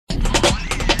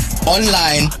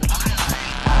online,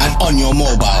 and on your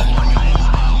mobile.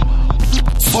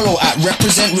 Follow at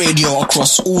Reprezent Radio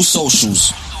across all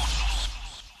socials.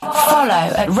 Follow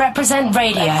at Reprezent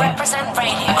Radio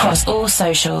across all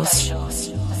socials.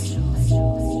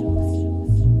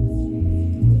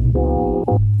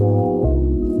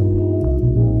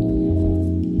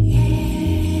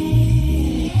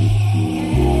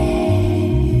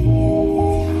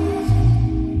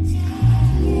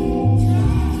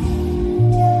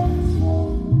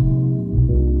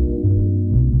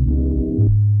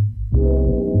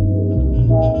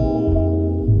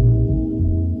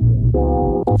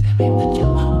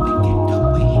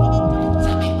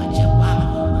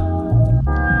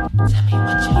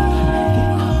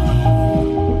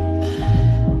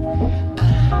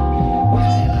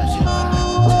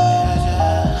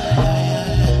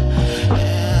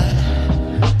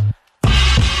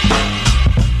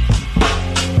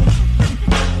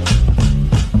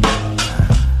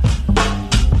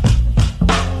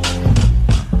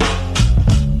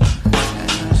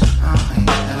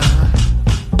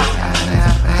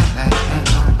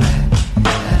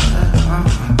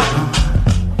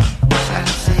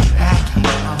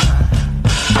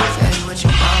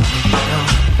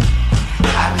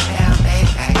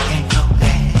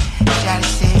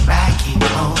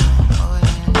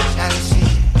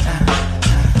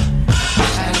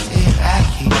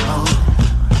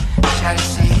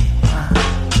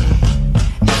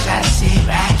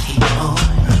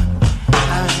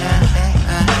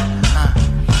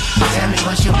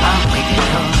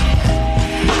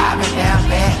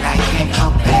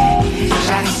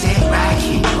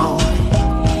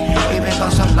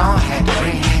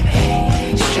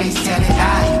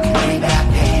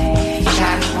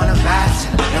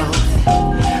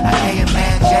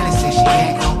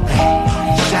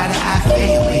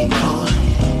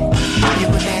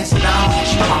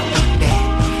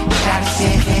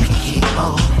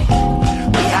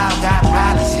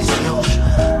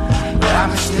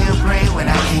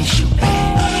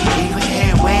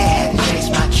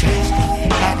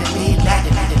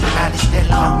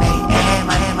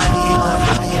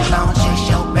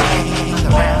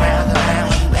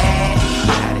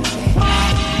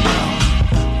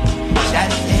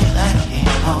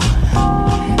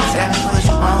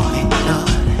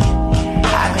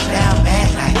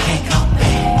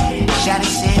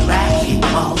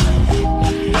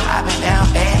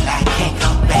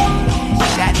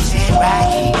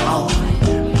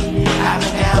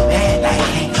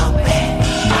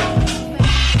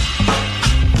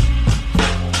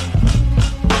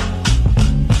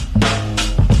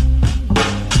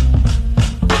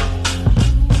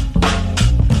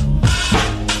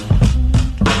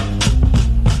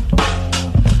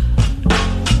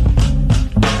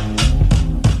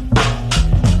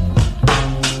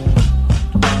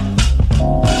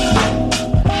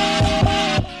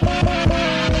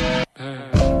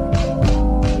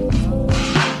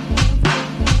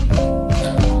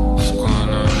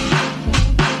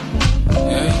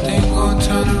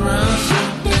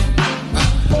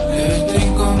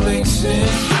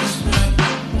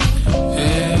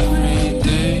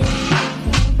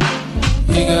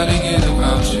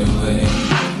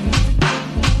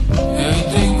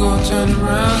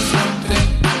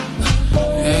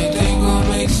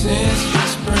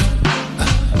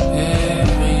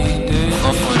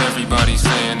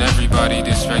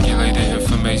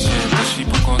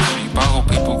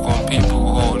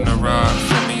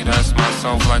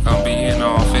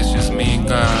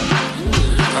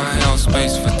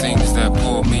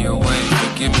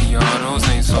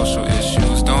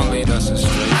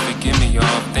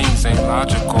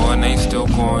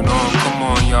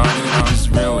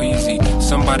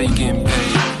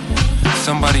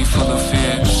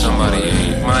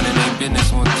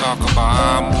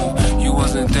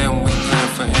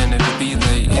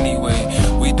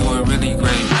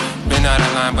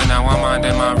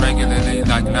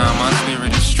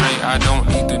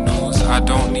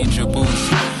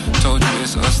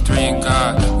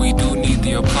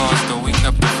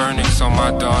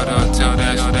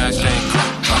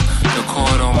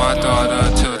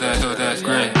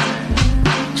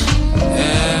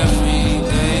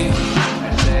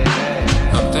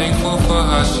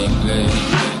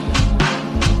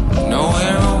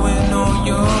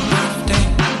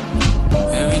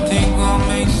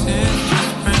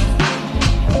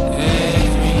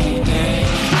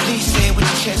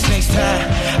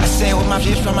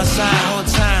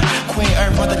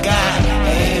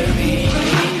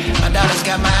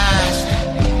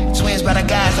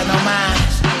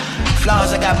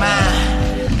 Flaws, I got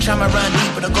mine. Tryna run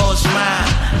deep with a gold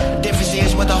smile. The difference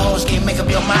is what the whole Folks can't make up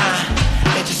your mind.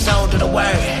 Let your soul do the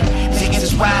work. Singing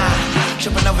is wild.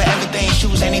 Tripping over everything,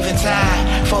 shoes ain't even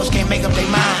tied. Folks can't make up their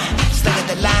mind. Stuck at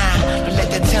the line. Don't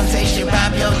let the temptation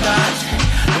rob your thoughts.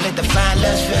 Don't let the fine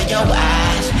lust fill your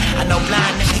eyes. I know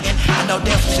blindness singing, I know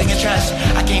death from singing trust.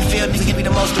 I can't feel niggas give me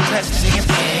the most depressed singing.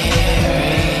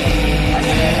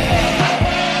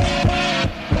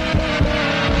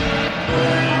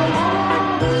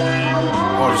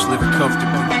 Artists living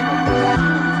comfortably.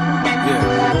 Yeah,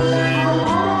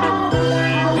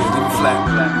 leave it flat.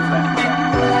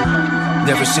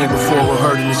 Never seen before or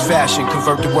heard in this fashion.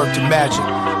 Convert the work to magic.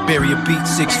 Bury a beat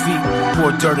 6 feet,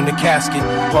 pour dirt in a casket.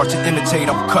 Hard to imitate,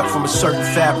 I'm cut from a certain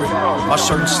fabric. My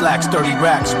shirt and slacks, 30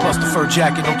 racks, plus the fur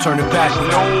jacket, don't turn it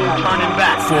backwards.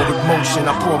 Forward motion,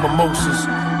 I pour mimosas,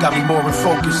 got me more in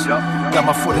focus. Got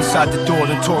my foot inside the door,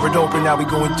 then tore it open. Now we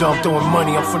going dumb, throwing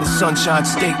money, I'm from the Sunshine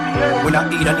State. When I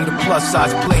eat, I need a plus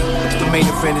size plate. The main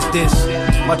event is this.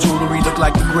 My jewelry look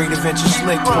like the great adventure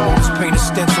slick. Promoters paint a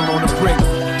stencil on the brick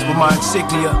with my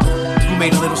insignia. You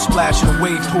made a little splash in a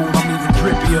wave pool, I'm even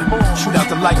drippier. Shoot out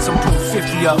the lights, I'm putting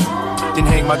 50 up. Then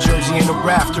hang my jersey in the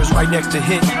rafters right next to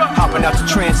hit. Hopping out the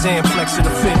Trans Am, flexing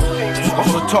the fit. All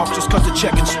the talk, just cut the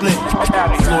check and split.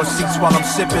 Floor seats while I'm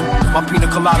sipping. My pina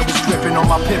colada was dripping on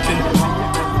my pippin'.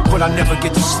 But I never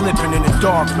get to slipping in the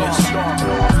darkness.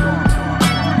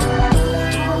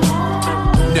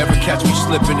 Never catch me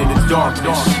slipping in the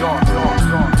darkness.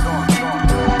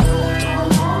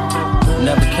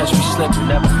 Never catch me slipping,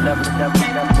 never.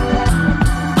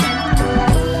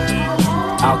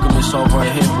 Alchemist over a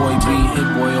hit boy beat,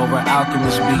 hit boy over an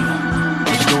Alchemist beat.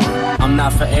 Let's do it. I'm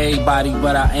not for everybody,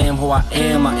 but I am who I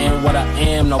am. I am what I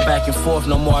am. No back and forth,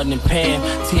 no more than Pam.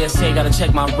 TSA gotta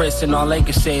check my wrist, and all they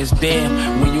can say is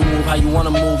damn. When you move how you wanna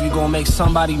move, you gon' make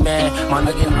somebody mad. My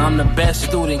nigga, I'm the best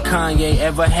student Kanye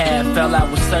ever had. Fell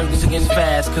out with service again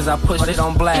fast, cause I pushed it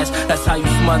on blast. That's how you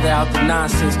smother out the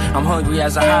nonsense. I'm hungry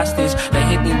as a hostage. They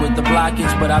hit me with the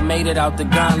blockage, but I made it out the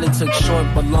gauntlet. Took short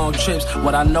but long trips.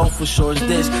 What I know for sure is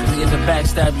this: to get the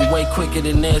backstab you way quicker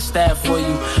than they'll stab for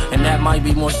you. And that might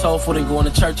be more soulful than going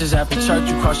to churches after church.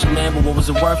 You cross your man, but what was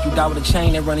it worth? You died with a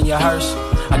chain and running your hearse.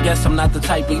 I guess I'm not the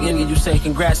type of idiot you say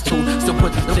congrats to. Still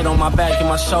put the shit on my back and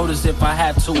my shoulders if I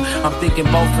have to. I'm thinking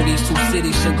both of these two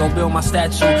cities should go build my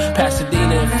statue.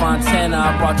 Pasadena and Fontana,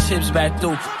 I brought chips back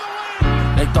through.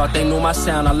 They thought they knew my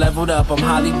sound, I leveled up, I'm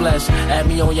highly blessed. Add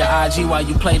me on your IG while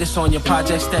you play this on your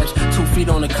project steps. 2 feet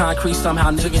on the concrete, somehow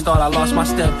niggas thought I lost my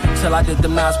step. Till I did the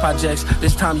Nas projects,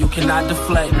 this time you cannot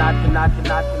deflect. I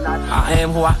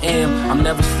am who I am, I'm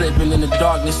never slipping in the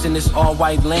darkness. In this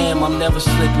all-white lamb, I'm never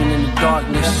slipping in the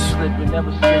darkness.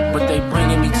 But they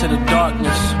bringing me to the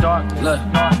darkness. Look,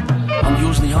 I'm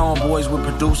usually homeboys with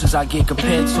producers I get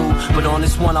compared to, but on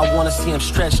this one I wanna see him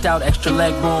stretched out, extra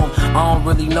leg room. I don't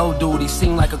really know dude, he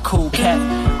seemed like a cool cat,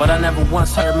 but I never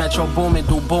once heard Metro Boomin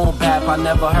do boom bap. I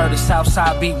never heard a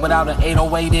Southside beat without an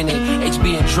 808 in it.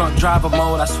 HB in drunk driver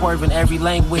mode, I swerve in every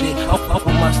lane with it.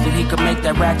 Open mustard, he could make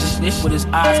that ratchet shit with his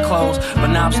eyes closed, but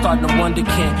now I'm starting to wonder,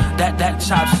 can that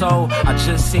chop soul? I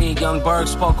just seen Young Berg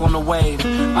spoke on the wave.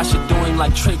 I should do him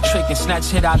like Trick and snatch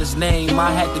hit out his name.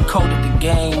 I had to code the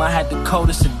game, I had the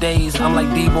coldest of days. I'm like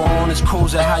Debo on his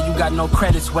cruiser. How you got no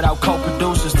credits without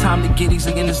co-producers? Time to get these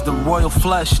again, it's the royal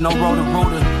flush. No rotor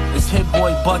rooter. It's Hit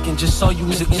Boy bucking just so you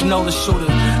niggas know the shooter.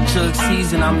 Jug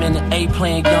season, I'm in the A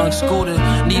playing young scooter.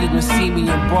 Needed to see me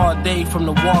in broad day from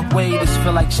the walkway. This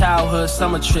feel like childhood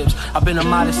summer trips. I've been a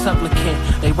modest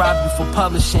supplicant. They robbed you for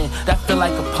publishing. That feel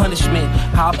like a punishment.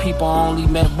 How people only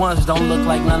met once don't look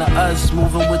like none of us.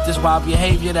 Moving with this wild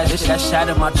behavior, that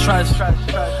shattered my trust.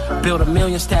 Build 1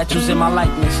 million statues in my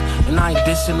likeness, and I ain't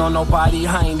dissing on nobody,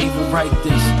 I ain't even write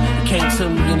this. It came to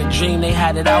me in a dream, they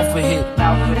had it out for hit.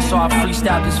 So I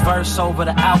freestyled this verse over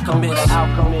the Alchemist. Hit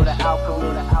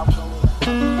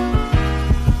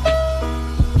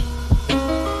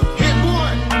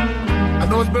boy! I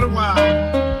know it's been a while.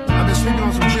 I've been speaking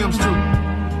on some gems too.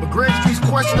 But Greg Street's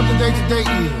question of the day today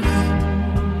is,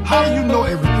 how do you know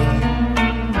everything?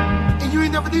 And you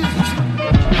ain't never did this shit.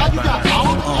 How you got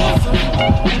all the answers,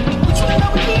 but you ain't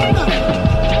never did nothing?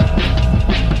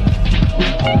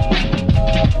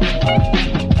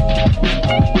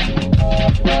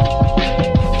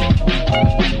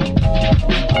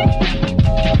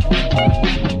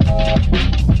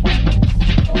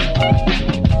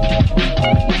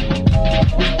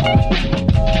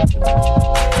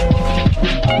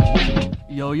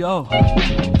 Yo,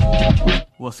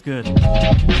 what's good?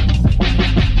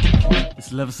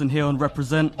 It's Leverson here on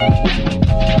Reprezent.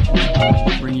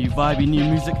 Bring you vibey new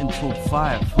music until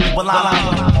 5.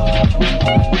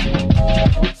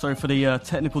 Sorry for the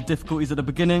technical difficulties at the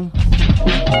beginning.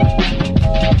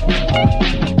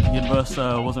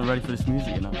 just wasn't ready for this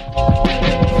music, you know.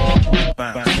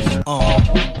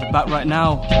 Back right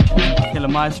now, Killer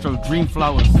Maestro, Dream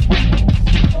Flowers.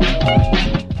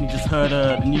 You just heard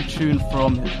the new tune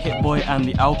from Hit Boy and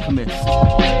the Alchemist,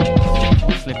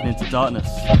 Slipping Into Darkness.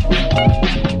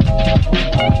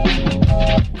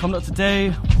 Coming up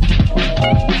today,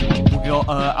 we got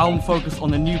album focus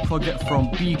on the new project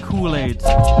from B Kool-Aid.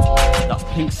 That's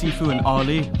Pink Sifu and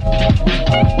Ali.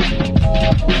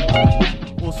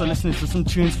 Also listening to some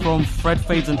tunes from Fred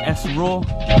Fades and S Raw.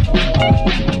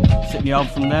 Sydney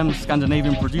album from them,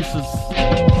 Scandinavian producers.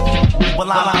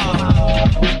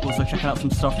 Also checking out some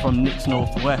stuff from Nick's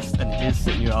Northwest and his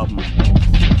Sydney album.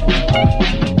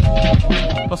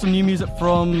 Got some new music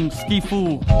from Ski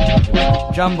Fool,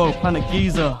 Jambo, Planet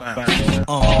Giza.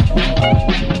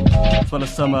 As well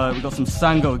as some, we got some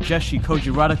Sango, Jeshi,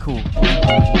 Koji Radical,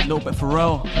 a little bit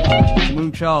Pharrell,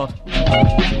 Moonchild.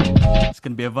 It's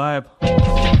gonna be a vibe.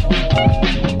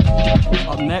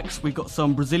 Up next, we got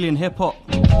some Brazilian hip hop,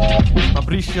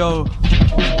 Fabrício,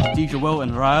 DJ Will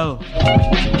and Rael.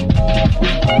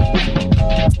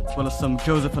 As well as some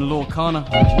Joseph and Lord Kana.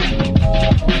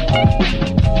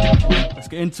 Let's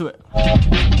get into it.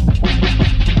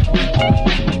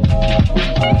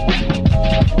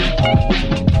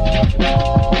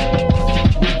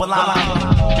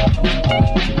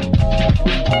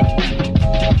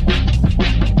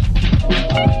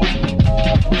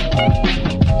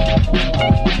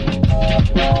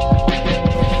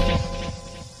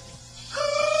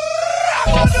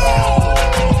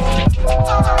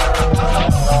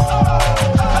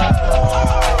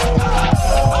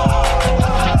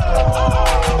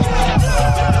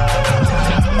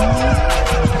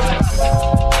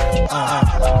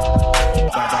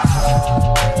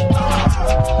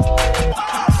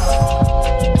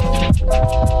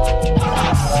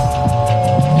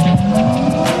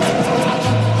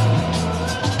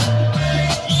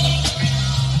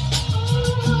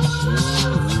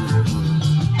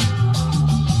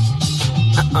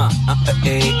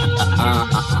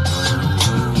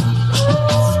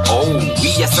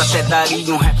 Até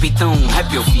daria um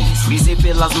rap eu fiz. Brisei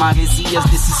pelas maresias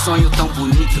desse sonho tão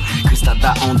bonito. Crista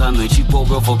da onda, noite boa,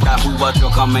 eu vou pra rua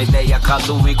trocar uma ideia com a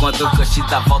lua enquanto o Cush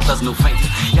dá voltas no vento.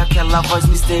 E aquela voz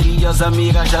misteriosa,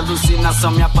 miragem,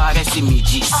 alucinação me aparece e me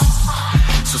diz: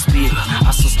 suspiro,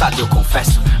 assustado eu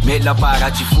confesso, melhor parar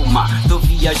de fumar. Tô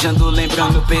viajando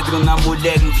lembrando Pedro na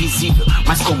Mulher Invisível.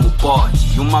 Mas como pode?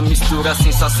 Uma mistura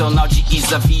sensacional de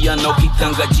Isa, Viana ou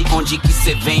Pitanga. De onde que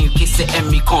cê vem, o que cê é,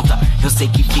 me conta. Eu sei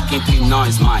que fica entre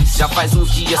nós, mas já faz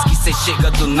uns dias que cê chega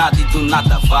do nada e do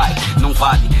nada vai. Não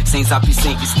vale, sem zap,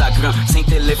 sem Instagram, sem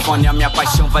telefone a minha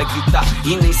paixão vai gritar.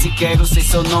 E nem sequer eu sei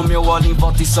seu nome, eu olho em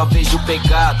volta e só vejo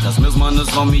pegadas. Meus manos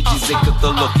vão me dizer que eu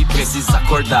tô louco e preciso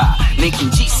acordar. Nem quem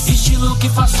disse. Estilo que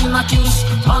fascina que os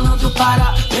malandro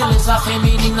para. Beleza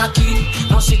feminina que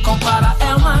não se compara.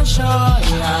 É uma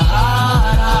joia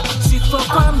rara. Se for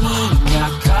com a minha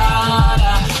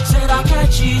cara, será que é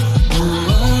de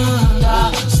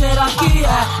Luanda? Será que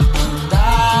é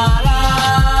Andara?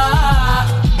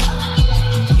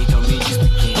 Então me diz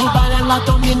porque no baile ela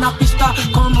domina a pista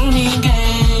como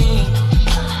ninguém.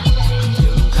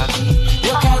 Eu nunca vi.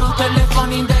 Eu quero o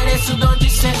telefone, endereço de onde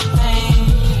cê tem.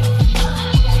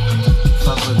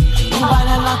 No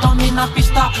baile ela domina a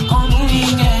pista como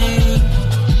ninguém.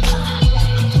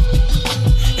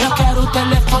 Eu quero o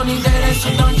telefone, endereço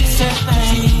de onde cê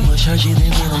tem. Mancha de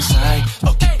dentro não sai.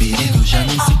 Ó que perigo, já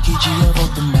nem sei que dia eu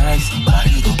volto mais.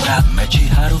 Barril dobrado, mete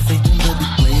raro feito um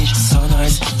dubplate. Só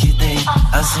nós que tem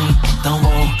assim, tão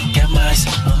bom, quer mais.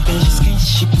 Beijos quentes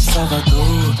tipo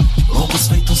Salvador. Lobos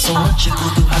feito um som antigo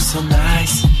do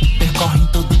Racionais. Percorrem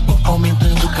todo o corpo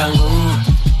aumentando o calor.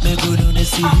 Mergulho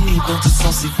nesse rio enquanto o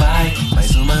som se vai.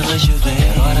 Mais uma noite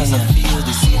vem, horas a fio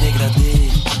desse degradê.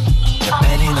 Minha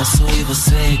pele na sua e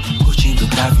você curtindo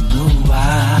grave no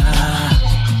ar.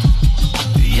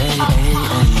 Yeah, yeah,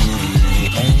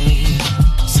 yeah,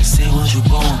 yeah. Se seu anjo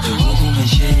bom, teu lobo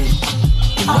mexer.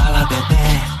 E o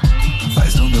alabedé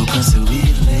faz no meu câncer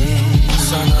ir ler.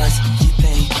 Só nós que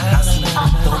tem assim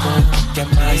tão bom, quer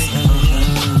mais.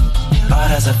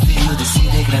 Horas a fio desse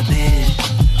degradê.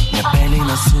 Minha pele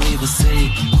na sua e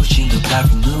você curtindo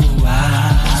grave no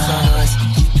ar. Só nós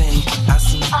que tem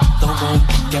assim tão bom,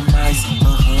 quer mais.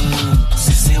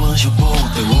 Se seu anjo bom,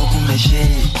 teu ovo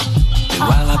mexer, teu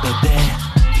alabedé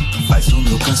faz o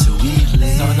meu câncer ir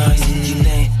ler. Só nós que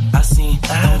tem assim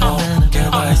tão bom, quer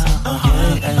mais.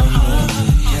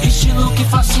 Estilo que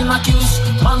fascina que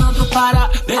os malandro para.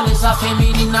 Beleza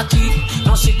feminina que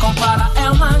não se compara. É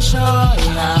uma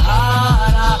joia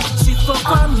rara. Se for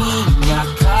com a minha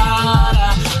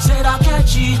cara, será que é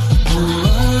de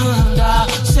Luanda?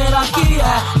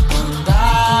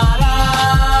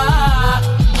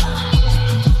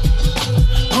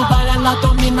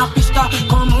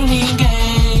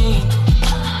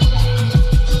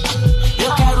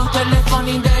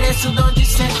 endereço de onde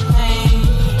cê vem.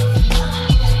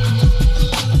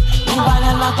 No baile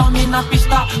ela dorme na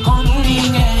pista como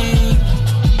ninguém.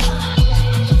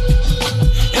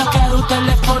 Eu quero o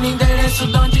telefone, endereço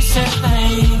de onde cê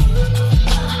tem.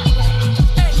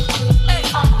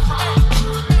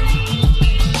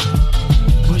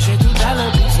 Do jeito dela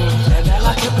eu briso, é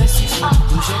dela que eu preciso.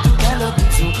 Do jeito dela eu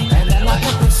briso, é dela que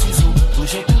eu preciso. Do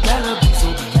jeito dela eu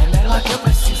briso, é dela que eu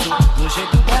preciso. Do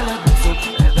jeito dela eu briso,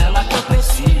 é dela que eu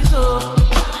preciso.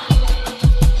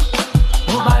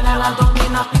 No baile ela dorme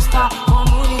na pista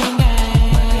como ninguém.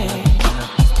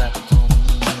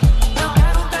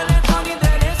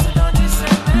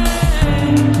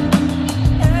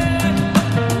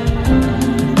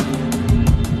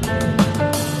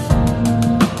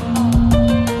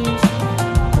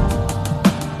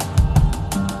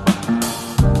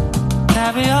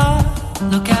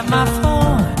 Look at my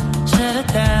phone, set it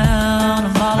down,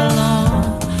 I'm all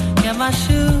alone. Get my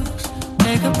shoes,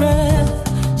 take a breath,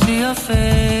 see your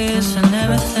face and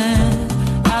everything.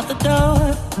 Out the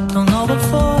door, don't know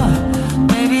before,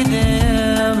 maybe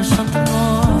there is something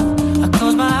more. I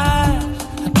close my eyes,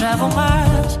 I travel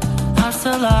miles, I'm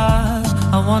still lost,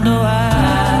 I wonder why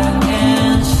I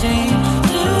can't seem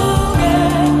to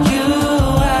get you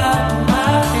out of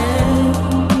my head.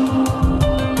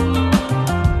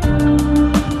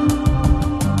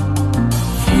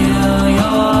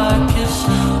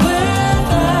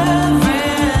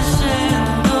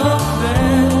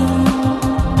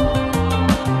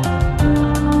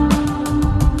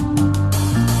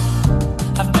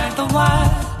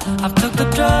 I've took the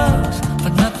drugs,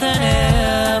 but nothing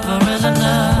ever is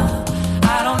enough.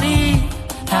 I don't need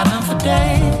having for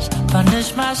days,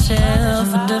 punish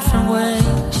myself in different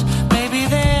ways. Maybe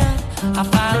then I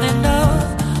finally know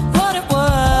what it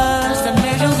was that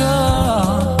made you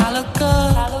go. I look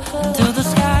up into the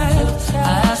sky,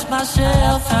 I ask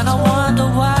myself and I wonder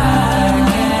why I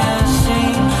can't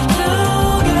seem to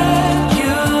get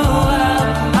you out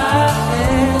of my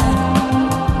head.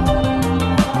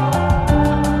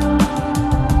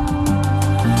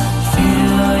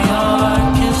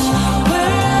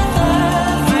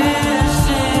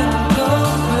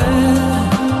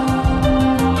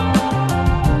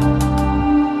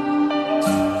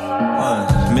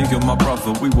 My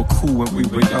brother, we were cool when we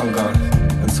were younger,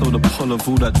 until the pull of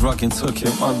all that drugging took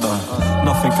him under.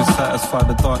 Nothing could satisfy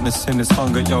the darkness in his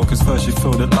hunger, yo. Cause first you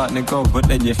feel the lightning go, but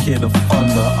then you hear the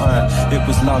thunder. It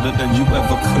was louder than you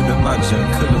ever could imagine.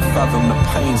 Couldn't fathom the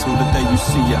pain till the day you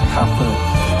see it happen.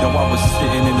 Yo, I was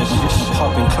sitting in a shit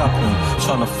pub and clapping,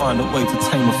 trying to find a way to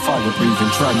tame a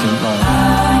fire-breathing dragon. Like,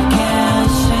 I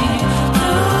can't seem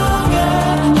to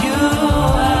get you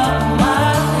out of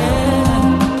my head.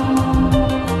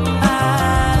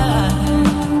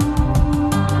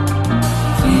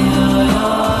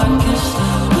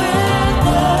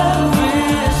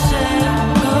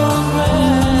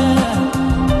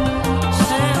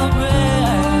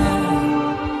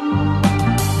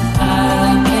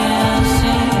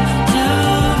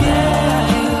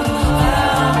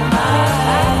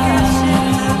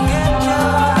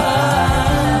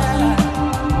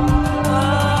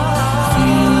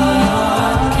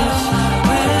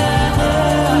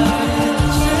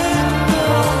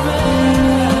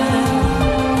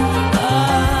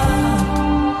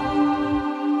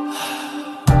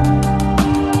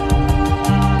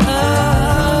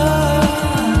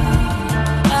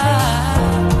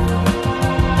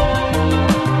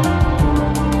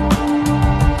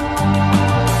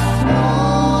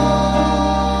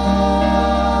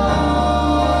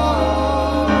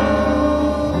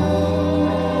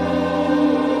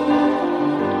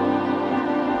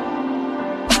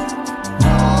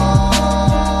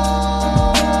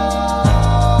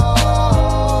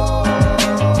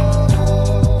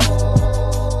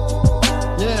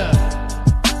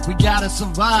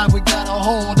 Survive, we gotta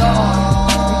hold on,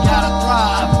 we gotta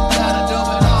thrive, we gotta do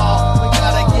it all, we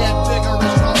gotta get bigger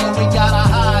and stronger, we gotta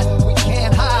hide, we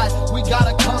can't hide, we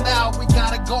gotta come out, we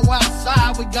gotta go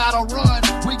outside, we gotta run,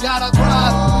 we gotta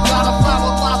thrive, we gotta fly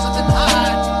with blossom and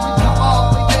hide, we come on,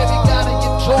 we baby gotta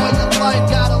enjoy your life,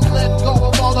 gotta let go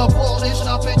of all the bullshit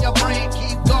up in your brain,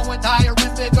 keep going higher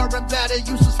and bigger and better,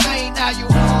 you sustain, now you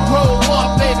grow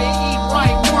up, baby, eat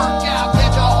right, work out,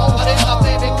 get your hold it up,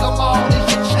 baby, come on,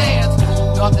 it's your chance.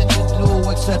 Nothing to do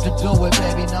except to do it,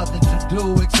 baby. Nothing to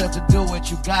do except to do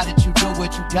it. You got it, you do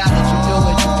it, you got it, you do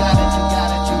it, you got it, you got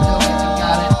it, you do it, you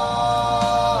got it.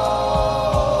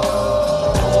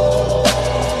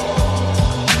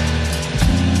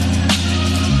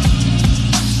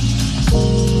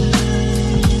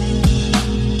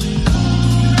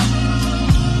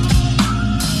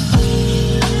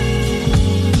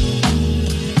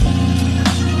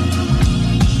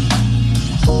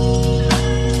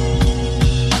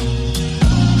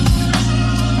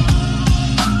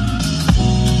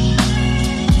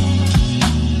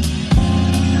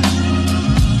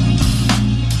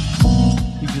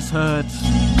 just heard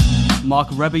Mark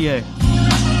Rebier,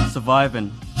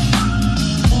 Surviving.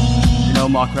 You know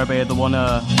Mark Rebier, the one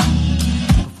who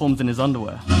performs in his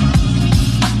underwear.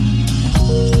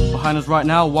 Behind us right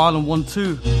now, Wild and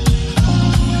 1-2.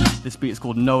 This beat is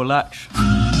called No Latch.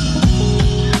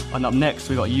 And up next,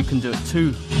 we got You Can Do It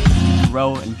Too,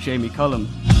 Pharrell and Jamie Cullum,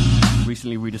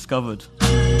 recently rediscovered.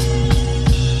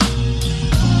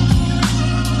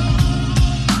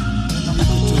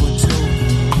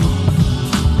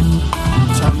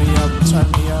 Turn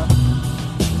me up.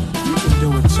 You can do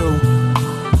it too.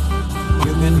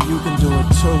 You can do it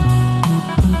too.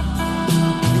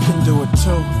 You can do it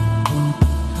too.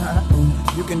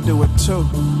 You can do it too.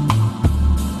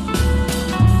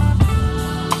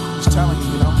 Just telling you,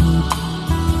 you know.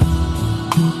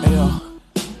 Hey, yo.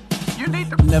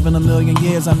 Never in a million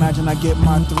years, I imagine I get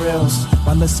my thrills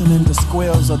by listening to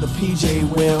squeals of the PJ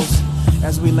wheels.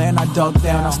 As we land, I duck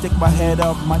down. I stick my head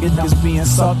up, my dick is being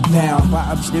sucked down by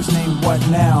a bitch named What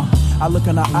Now? I look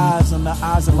in her eyes, and the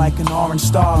eyes are like an orange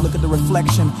star. Look at the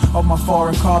reflection of my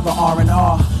foreign car, the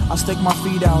R&R. I stick my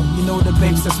feet out, you know the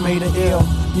babes that's made of ill.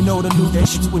 You know the new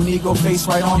shit with Negro face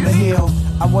right on the hill.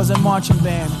 I wasn't marching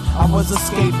band, I was a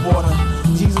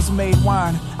skateboarder. Jesus made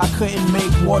wine, I couldn't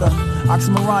make water.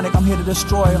 Oxymoronic, I'm here to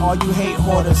destroy all you hate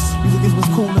hoarders. You think it was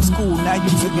cool in school, now you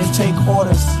can take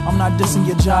orders. I'm not dissing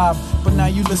your job, but now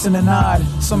you listen and nod.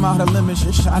 Somehow the limit,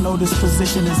 I know this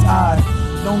position is odd.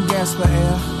 Don't gasp for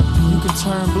air, you can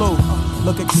turn blue.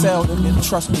 Look excelled and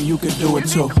trust me, you can do it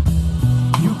too.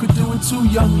 You could do it too,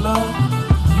 young love.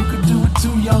 You could do it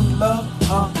too, young love.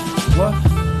 What?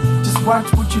 Just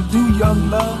watch what you do, young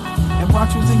love. And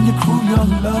watch who's in your crew,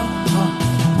 young love.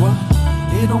 What?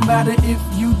 It don't matter if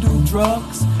you do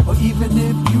drugs or even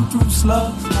if you threw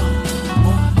slugs.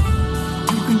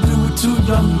 You can do it too,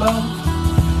 young love.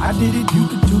 I did it, you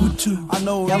can do it too. I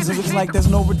know it was like there's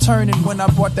no returning when I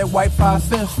bought that white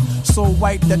 5/5. So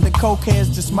white that the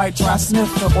cokeheads just might try sniff.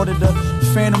 I ordered the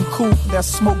Phantom Coupe, that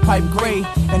smoke pipe gray,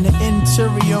 and the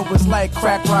interior was like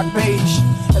crack rock beige.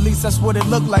 At least that's what it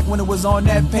looked like when it was on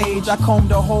that page. I combed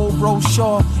the whole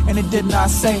brochure and it did not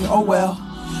say, oh well.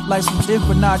 Life's big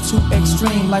but not too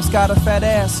extreme. Life's got a fat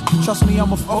ass. Trust me,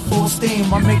 I'm a full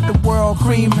steam. I make the world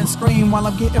cream and scream while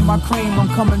I'm getting my cream. I'm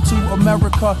coming to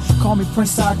America. Call me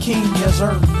Prince Hakeem. Yes,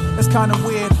 sir. It's kinda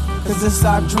weird, cause this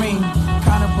I dream.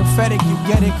 Kinda prophetic, you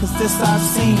get it, cause this I've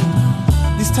seen.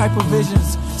 These type of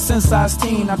visions since I was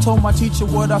teen. I told my teacher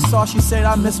what I saw. She said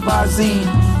I miss Barzine.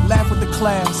 Laugh with the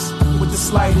class with the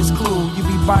slightest clue. You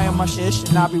be buying my shit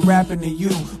and I'll be rapping to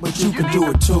you, but you could do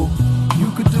it too. You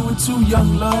could do it too,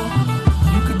 young love.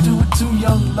 You could do it too,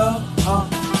 young love.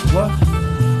 What?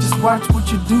 Just watch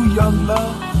what you do, young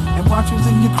love. And watch who's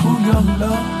in your crew, young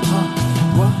love.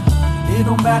 What? It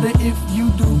don't matter if you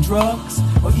do drugs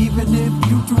or even if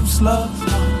you threw slugs.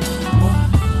 What?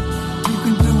 You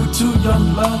can do it too,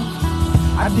 young love.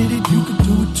 I did it, you can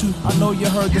do it too. I know you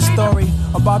heard the story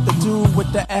about the dude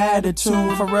with the attitude.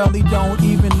 Pharrell, he don't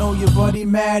even know you, but he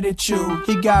mad at you.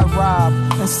 He got robbed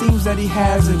and seems that he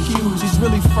has accused. He's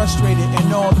really frustrated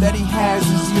and all that he has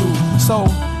is you. So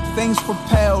things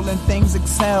propel and things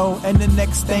excel, and the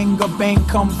next thing a bang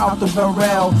come out the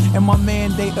barrel. And my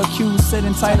man they accused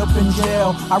sitting tight up in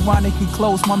jail. Ironically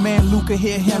close, my man Luca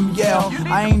hear him yell.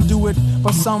 I ain't do it,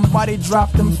 but somebody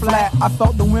dropped him flat. I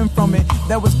felt the wind from it,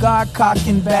 that was God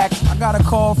cocking back. I got a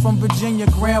call from Virginia,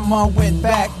 grandma went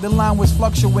back. The line was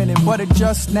fluctuating, but it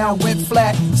just now went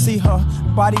flat. See, her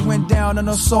body went down and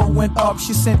her soul went up.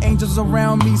 She sent angels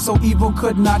around me so evil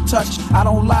could not touch. I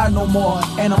don't lie no more,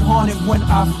 and I'm haunted when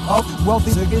I'm up.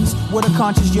 Wealthy niggas with a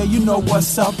conscience, yeah, you know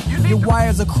what's up. Your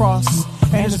wires are crossed,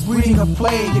 and it's breeding a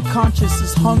plague. Your conscience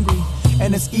is hungry,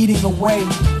 and it's eating away.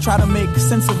 Try to make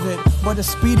sense of it, but it's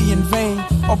speedy and vague.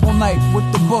 Up all night with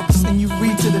the books, and you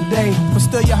read to the day. But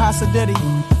still you're hostility,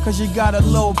 cause you got a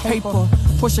little paper.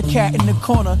 Push a cat in the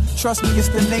corner, trust me, it's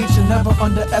the nature. Never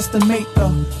underestimate the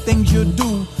things you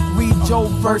do. Read Job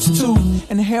verse 2,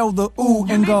 inhale the ooh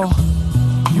and go.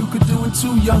 You could do it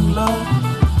too, young love.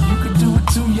 You could do it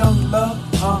too, young love.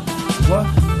 What?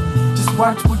 Just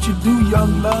watch what you do,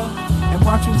 young love. And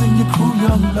watch who's in your crew,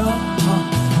 young love.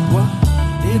 What?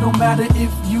 It don't matter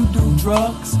if you do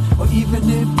drugs or even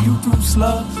if you threw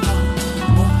slugs.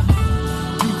 What?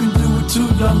 You can do it too,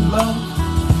 young love.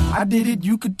 I did it,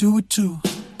 you could do it too.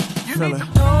 Feel it.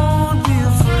 Don't be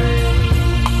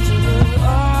afraid to look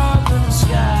up in the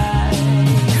sky.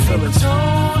 Feel it.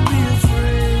 Don't be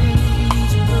afraid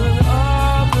to look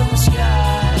up in the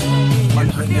sky.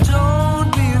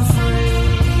 Don't be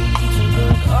afraid to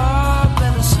look up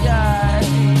in the sky.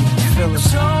 Feel it.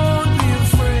 Don't be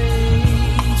afraid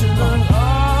to look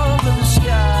up in the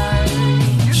sky.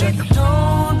 Check it. Don't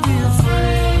Don't be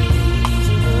afraid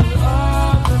to look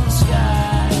up in the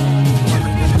sky.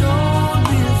 Don't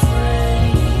be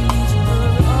afraid to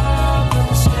look up in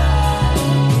the sky.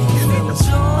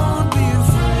 Don't be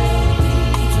afraid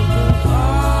to look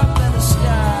up in the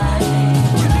sky.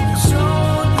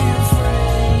 Don't be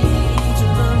afraid to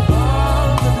look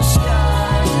up in the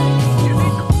sky.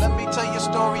 Let me tell you a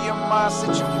story of my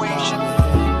situation.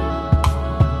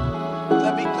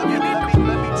 Let me tell you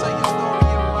a story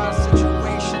of my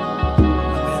situation.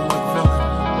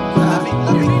 Let me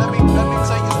tell you a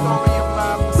story of my.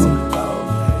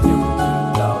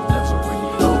 Never really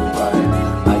felt right.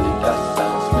 I think that's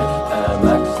Sam Smith and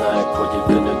Max Knight. What you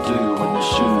gonna do when the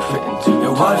shoe fit into? Yo,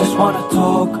 I just wanna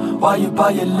talk. Why you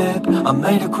bite your lip? I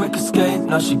made a quick escape.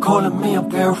 Now she calling me a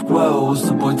pair of well. What's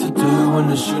the boy to do when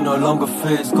the shoe no longer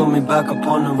fits? Got me back up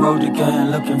on the road again,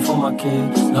 looking for my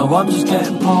kids. Now I'm just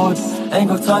getting bored. Ain't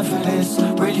got time for this.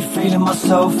 Really feeling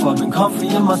myself. I've been comfy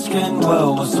in my skin.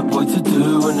 Well, what's the boy to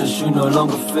do when the shoe no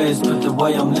longer fits? But the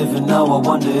way I'm living now, I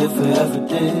wonder if it ever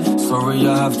did. Sorry,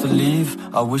 I have to leave.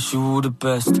 I wish you all the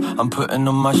best. I'm putting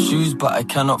on my shoes, but I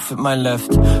cannot fit my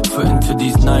left foot into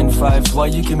these 9-5s. Why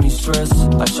you give me stress?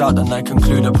 I shout and I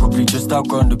conclude I probably just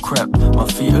outgrown the crap. My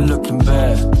feet are looking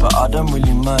bare, but I don't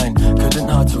really mind. Couldn't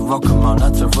hard to rock them out,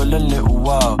 had to roll a little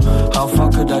while. How far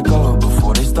could I go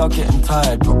before they start getting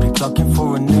tired? Probably clocking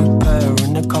for a new pair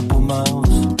in a couple miles.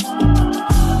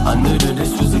 I knew that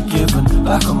this was a given.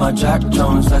 Back on my Jack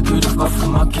Jones, I could have got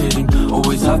from my kidding.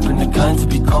 Always have been the kind to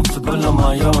be comfortable on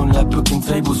my own. Like booking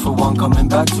tables for one, coming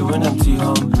back to an empty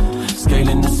home.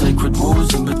 Scaling the sacred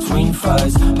walls in between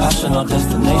fires. Passion our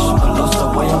destination, but lost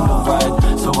our way on the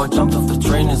ride. So I jumped off the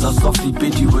train as I softly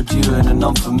bid you adieu in an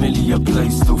unfamiliar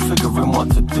place. Still figuring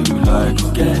what to do, like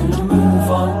getting a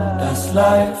move on, that's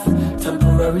life.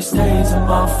 Temporary stays in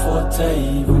my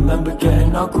forte. Remember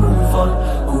getting our groove on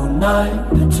all night.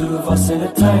 The two of us in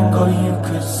a tango, you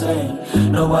could say.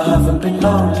 No, I haven't been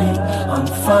lonely, I'm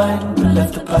fine. But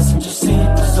left the passenger seat,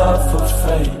 was up for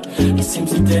fate. It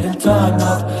seems he didn't turn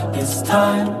up this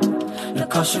time.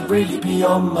 Look, I should really be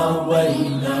on my way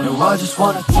now. No, I just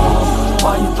wanna talk.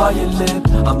 Why you bite your lip?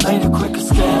 I made a quick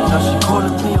escape. Now she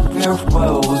calling me a pair of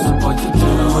well. What's the boy to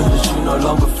do when the shoe no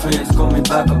longer fits? Got me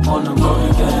back up on the road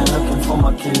again, looking for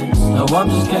my kids. Now I'm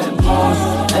just getting bored.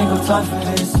 Ain't got time for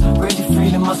this. Really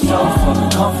feeling myself. I've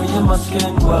been comfy in my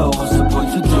skin. Well, what's the boy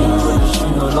to do when the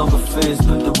shoe no longer fits?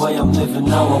 But the way I'm living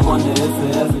now, I wonder if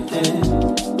it ever did.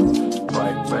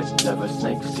 Bright red leather,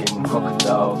 snake skin,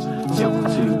 crocodile. Little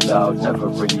too loud, never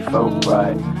really felt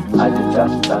right. I did that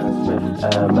Stan Smith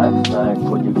and Max Knight.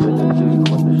 What you gonna do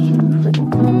when the shoe fitting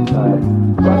too tight?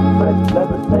 Bright red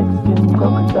leather, snake skin,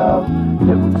 crocodile.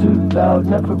 Little too loud,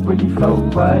 never really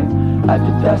felt right. I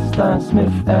did that Stan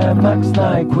Smith and Max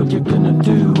Knight. What you gonna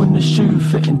do when the shoe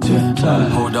fitting too tight?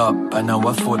 Hold up, by now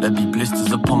I thought there'd be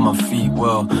blisters upon my feet.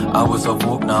 Well, hours I've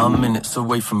walked now, I'm minutes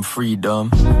away from freedom.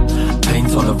 Pain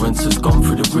tolerance has gone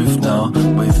through the roof now.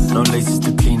 With no laces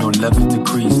to clean or leather to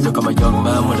crease. Look, I'm a young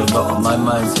man with a lot on my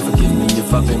mind. So forgive me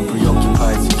if I've been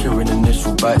preoccupied. Securing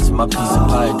initial bites of my piece of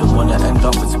pie. Don't wanna end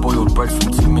up with spoiled bread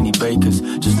from too many bakers.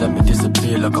 Just let me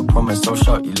disappear like I promised, I'll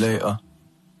shout you later.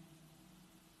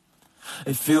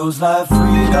 It feels like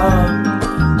freedom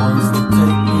wants to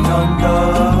take me under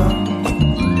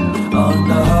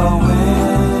her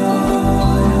wing.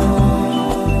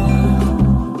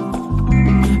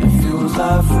 It feels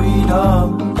like freedom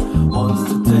wants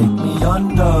to take me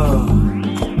under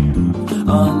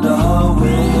her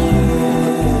wing.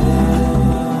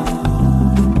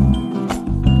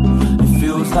 It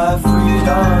feels like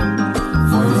freedom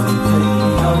wants to take me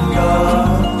under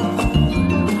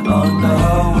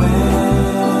her wing.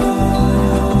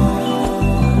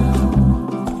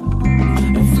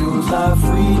 It feels like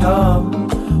freedom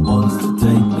wants to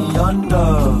take me under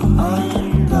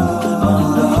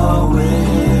her wing.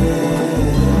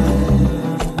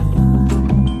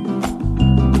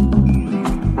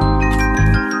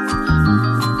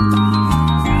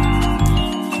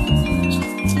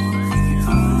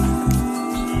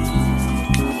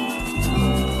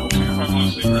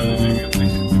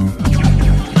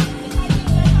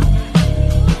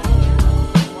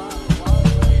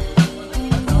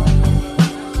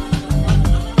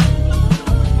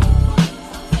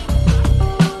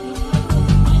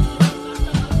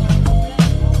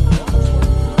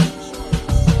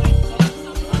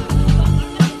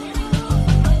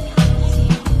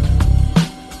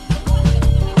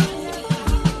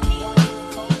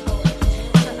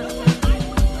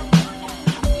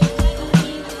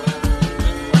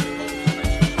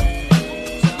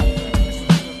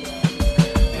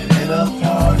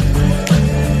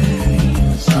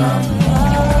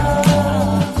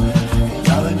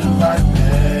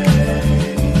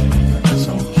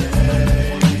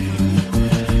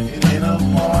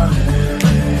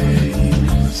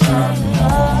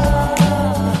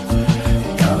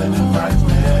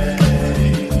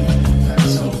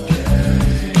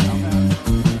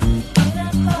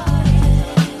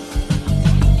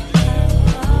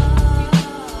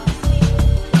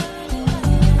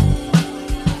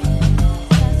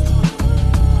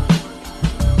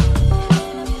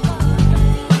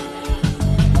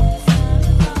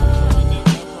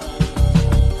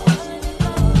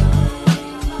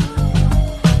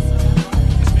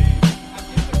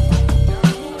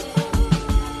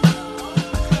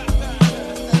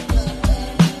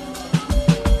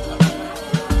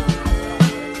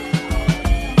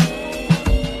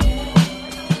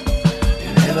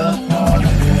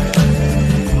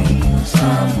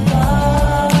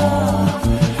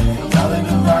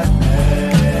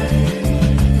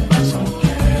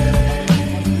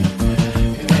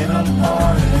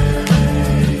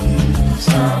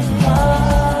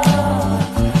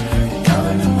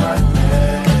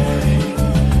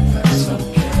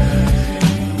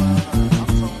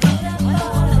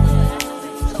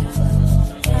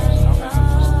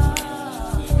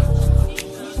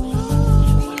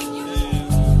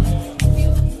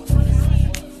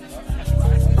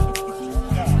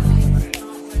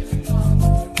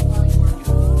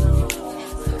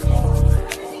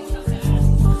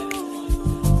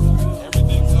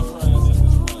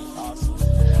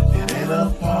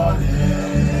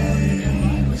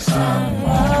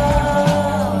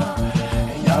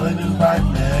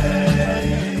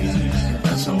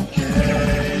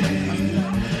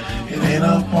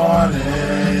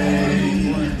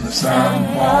 party. Let's have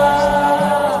a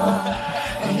ball.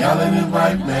 And y'all ain't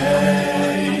invite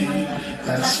me.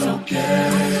 That's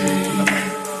okay.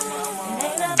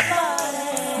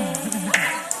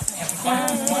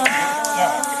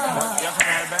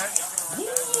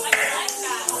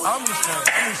 I'm just saying.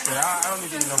 I don't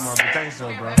need to eat no more, but thanks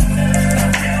though, bro.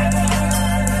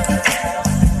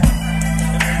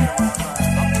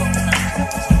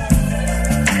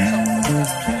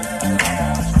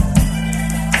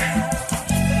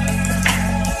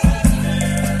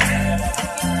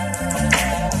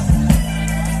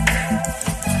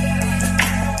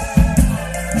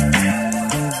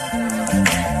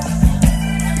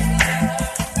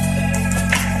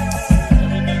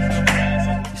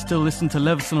 Still listen to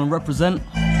Leverson and Reprezent.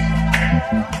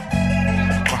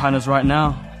 Behind us right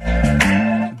now,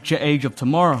 Jet Age of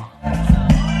Tomorrow.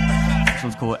 This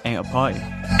one's called Ain't a Party.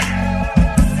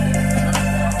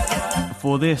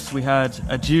 Before this, we had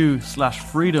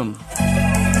Adieu/Freedom.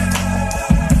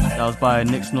 That was by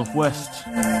Nick's Northwest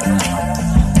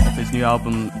of his new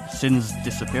album Sin's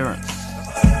Disappearance.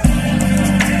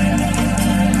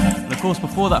 And of course,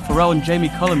 before that, Pharrell and Jamie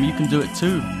Cullum, You Can Do It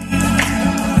Too.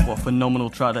 What a phenomenal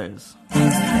track that is.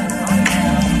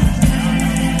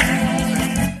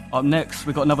 Up next,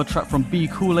 we got another track from B.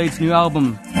 Kool-Aid's new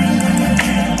album.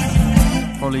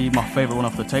 Probably my favourite one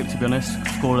off the tape, to be honest.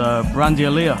 It's called Brandy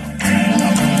Aaliyah.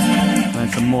 And then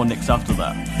some more Nicks after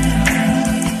that.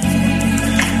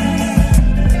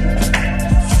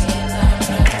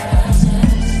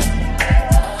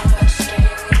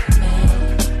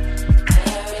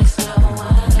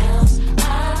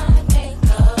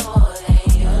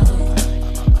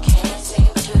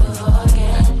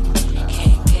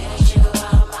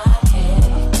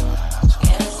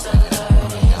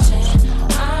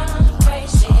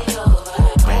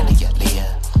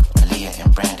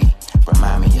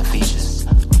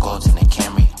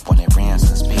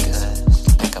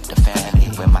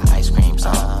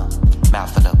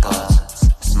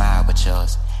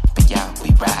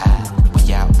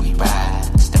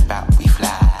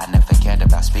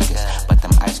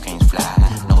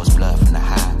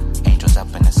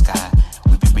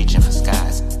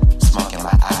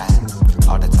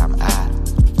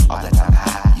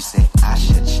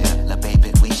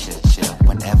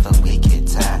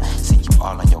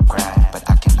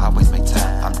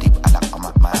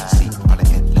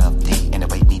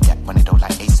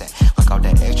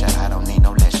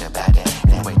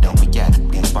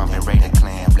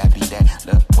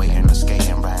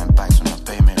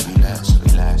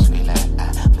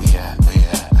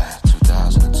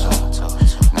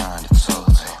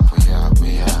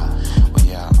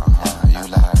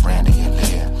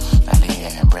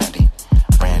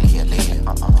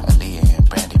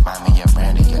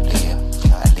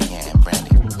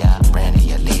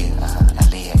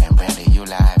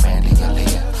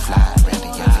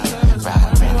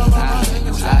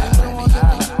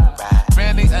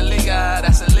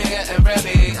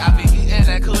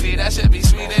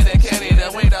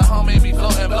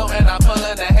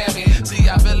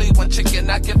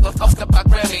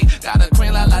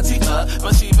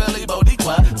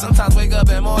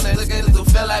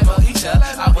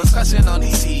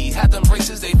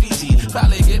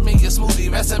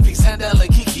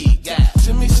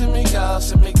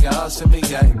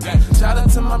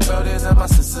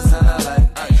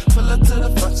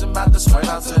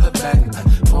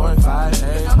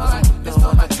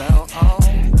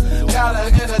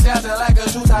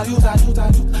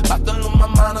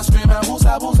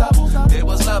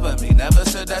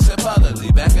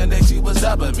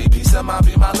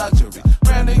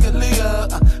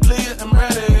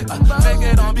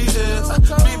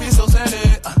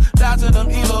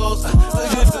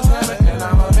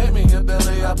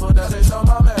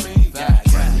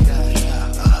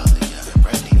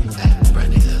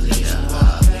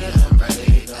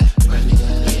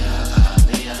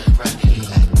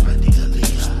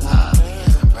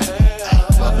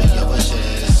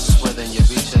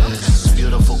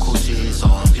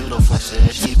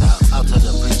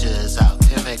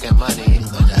 Money,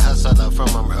 but the hustle from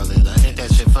them early, ain't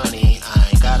that shit funny? I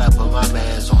ain't gotta put my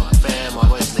mans on.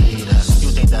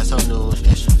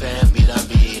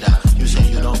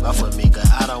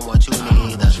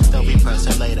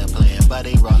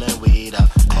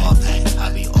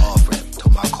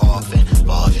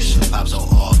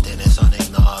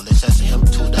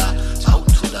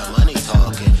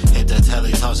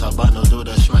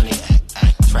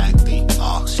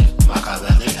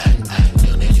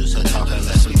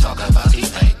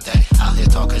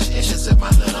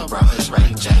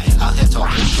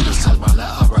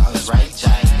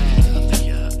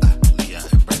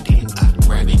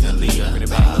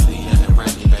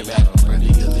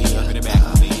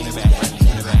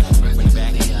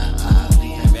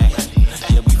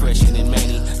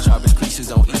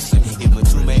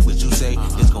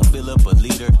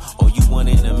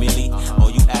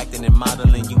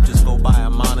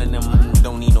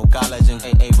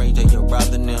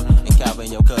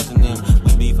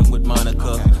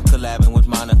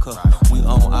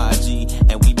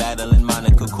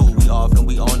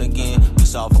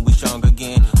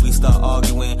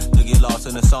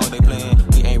 listen to songs they playing.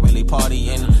 We ain't really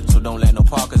partying, so don't let no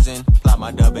parkers in. Fly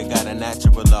my dub, it got a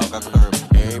natural log, I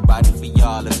curve. Everybody for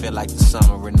y'all, it feel like the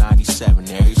summer of 97.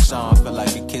 Every song feel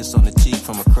like a kiss on the cheek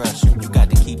from a crush. You got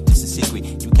to keep this a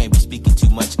secret. You can't be speaking too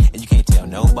much, and you can't tell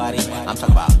nobody. I'm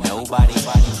talking about nobody.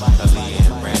 Aaliyah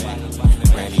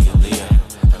and Brandy and Leah.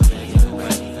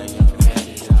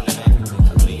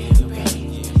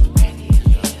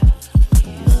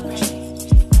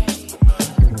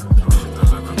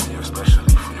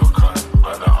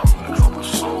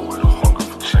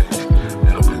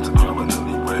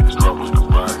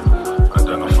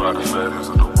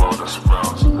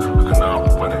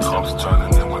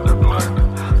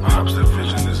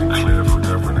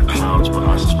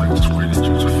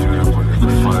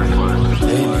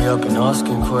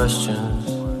 Asking questions.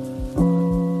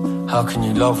 How can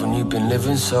you love when you've been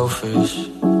living selfish?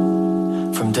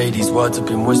 From day these words have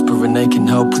been whispering they can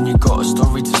help. When you got a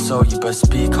story to tell, you best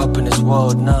speak up in this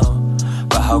world now.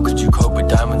 But how could you cope with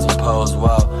diamonds and pearls?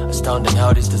 Wow, astounding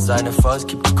how these designer furs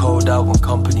keep the cold out when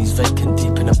companies vacant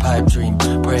deep in a pipe dream.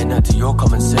 Praying that to your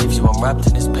come and save you. I'm wrapped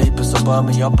in this paper, so burn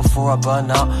me up before I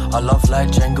burn out. I love like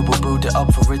Jenga, will build it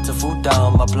up for it to fall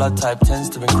down. My blood type tends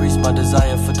to increase my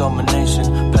desire for domination.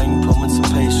 Playing moments of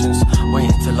patience,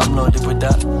 waiting till I'm loaded with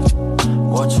that.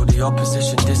 Watch all the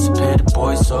opposition disappear. The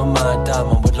boy's so mad, damn,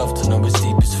 I would love to know his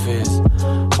deepest fears.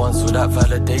 Once all that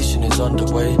validation is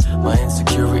underway, my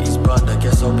insecurities burned, I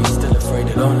guess I'll be still afraid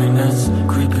of loneliness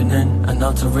creeping in, and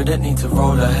now to rid it, need to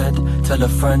roll ahead. Tell a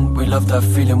friend we love that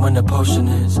feeling when the potion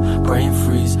is. Brain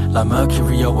freeze, like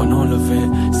Mercury, I want all of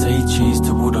it. Say cheese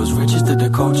to all those riches that the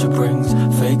culture brings.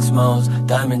 Fake smiles,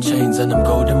 diamond chains and them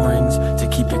golden rings, to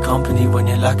keep you company when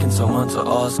you're lacking someone to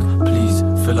ask. Please,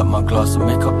 fill up my glass and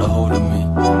make up the whole of me.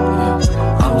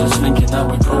 Yeah. I'm just thinking that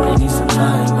we probably need some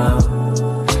time out.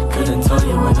 Couldn't tell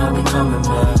you when I'll be coming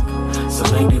back, so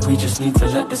maybe we just need to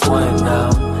let this wind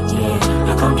down. Yeah,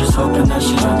 look, I'm just hoping that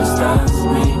she understands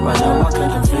me. Right now I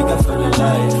couldn't figure for the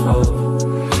life of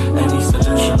any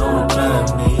solution or a plan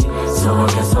B. So I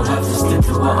guess I'll have to stick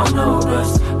to what I know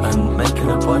best, and make an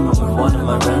appointment with one of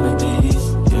my remedies.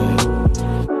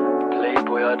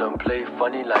 I don't play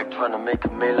funny, like trying to make a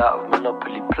meal out of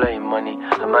Monopoly play money.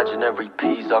 Imaginary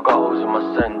peas, I got holes in my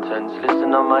sentence.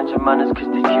 Listen, I mind your manners, cause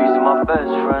these cues are my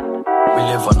best friend. We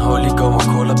live unholy, go and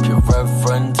call up your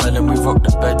reverend. Tell him we rock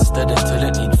the bedstead until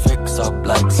it need fix up.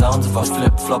 Like sounds if I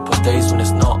flip-flop on days when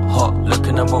it's not hot.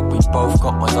 Looking at what we both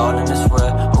got, my darling, is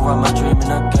rare. Or am I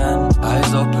dreaming again?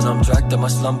 Eyes open, I'm dragged in my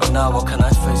slumber now. How can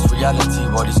I face reality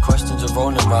while these questions are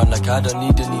rolling round? Like I don't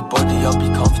need anybody, I'll be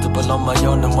comfortable on my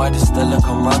own. And why does Stella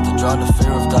come round to drown the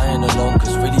fear of dying alone?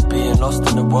 Cause really being lost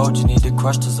in the world, you need a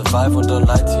crush to survive. And don't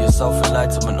lie to yourself,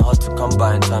 enlightenment hard to come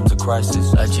by in times of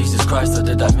crisis. Like Jesus Christ, how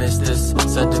did I miss this?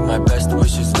 Sending my best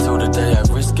wishes until the day I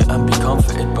risk it and be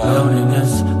comforted by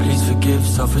loneliness. Please forgive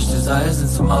selfish desires and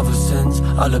some other sins.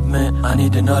 I'll admit I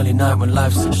need an early night when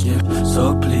life's a shift.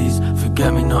 So please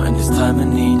forget me not in this time of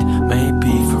need.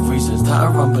 Maybe for reasons that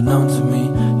are unbeknown to me.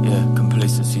 Yeah,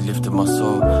 complacency lifted my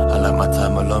soul. I like my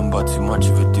time alone, but too much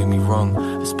of it do me wrong.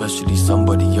 Especially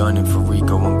somebody yearning for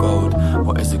ego and gold.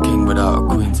 What is a king without a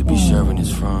queen to be sharing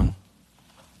his throne?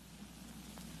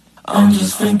 I'm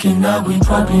just thinking that we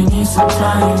probably need some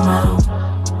time out.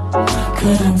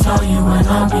 Couldn't tell you when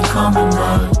I'll be coming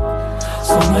back,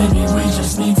 so maybe we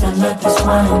just need to let this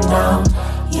wind down.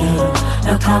 Yeah,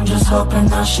 look, I'm just hoping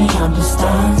that she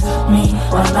understands me.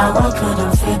 Right now I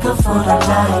couldn't figure for the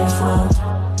life of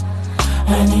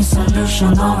any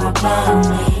solution or a plan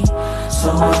B.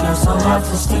 So I guess I'll have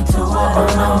to stick to what I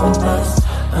know best,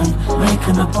 and make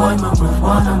an appointment with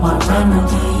one of my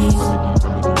remedies.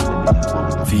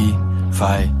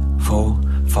 V5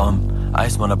 I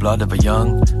smell the blood of a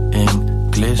young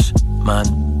English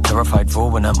man, terrified for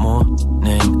when that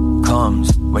morning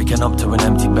comes. Waking up to an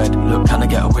empty bed. Look, can I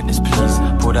get a witness please?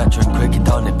 Pour that drink, quick it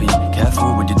down, it be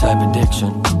careful with your type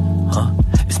addiction.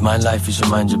 It's my life, you should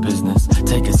mind your business.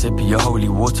 Take a sip of your holy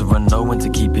water and know when to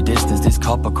keep your distance. This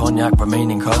cup of cognac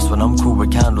remaining cursed when I'm cool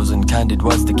with candles and candid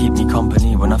words to keep me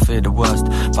company when I fear the worst.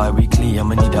 Bi-weekly,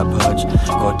 I'ma need that purge.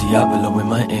 Got Diablo in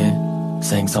my ear,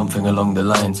 saying something along the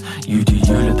lines, you do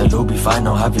you, let the law be fine,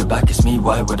 I'll have your back, it's me,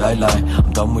 why would I lie?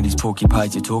 I'm done with these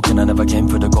porcupines, you're talking, I never came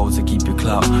for the goals to keep your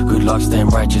clout. Good luck staying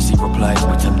righteous, he replies,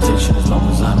 with temptation as long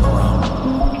as I'm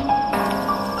around.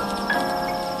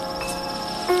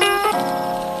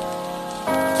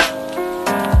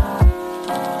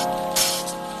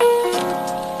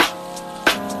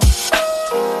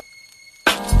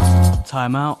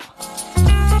 Time Out,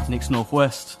 Nick's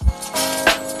Northwest.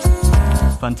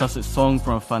 Fantastic song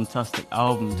from a fantastic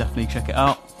album, definitely check it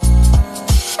out.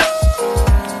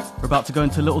 about to go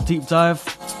into a little deep dive.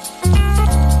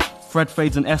 Fred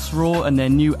Fades and S Raw and their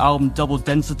new album Double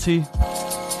Density,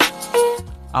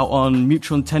 out on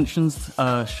Mutual Intentions.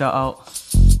 Shout out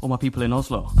all my people in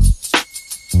Oslo.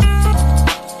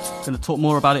 Gonna talk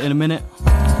more about it in a minute.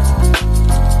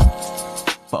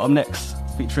 But up next,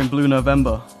 featuring Blue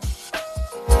November,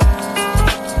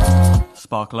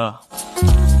 Sparkler.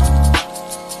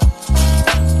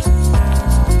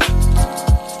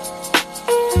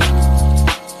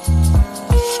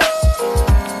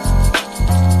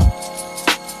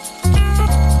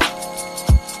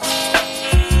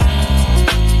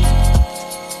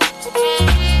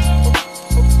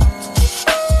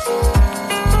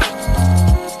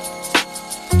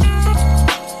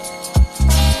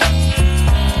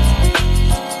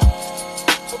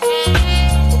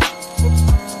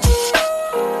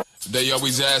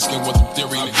 Always asking what the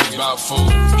theory is about food.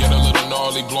 Get a little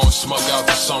gnarly, blowing smoke out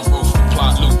the sunroof.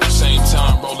 Plot loop, same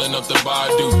time rolling up the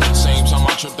Baidu. Same time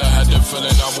I tripped, I had that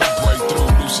feeling I would break through.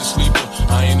 Lucid sleeper,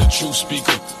 I ain't a true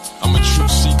speaker. I'm a true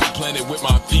seeker, planet with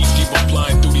my feet. Keep on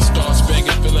flying through these stars,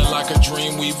 banging, feeling like a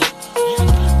dream weaver.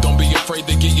 Don't be afraid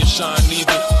to get your shine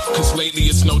either, cause lately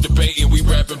it's no debating. We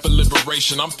rapping for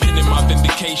liberation. I'm pinning my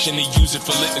vindication and use it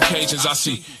for lit occasions. I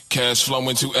see cash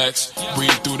flowing to X, breathe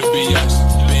through the BS,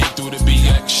 been through the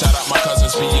BX. Shout out my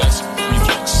cousins BS,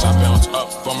 reflex. I bounce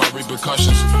up from my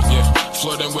repercussions. Yeah,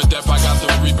 flirting with death, I got the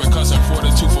repercussion.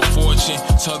 42 for fortune,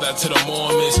 tell that to the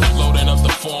Mormons. Loading up the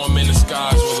form in the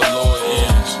skies where the Lord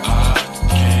ends. I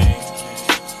came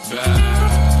back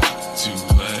to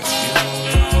let you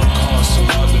know. Cost a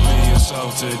lot to be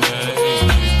yourself today.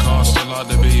 It cost a lot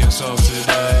to be yourself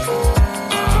today.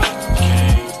 I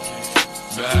came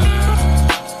back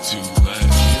to let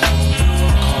you know.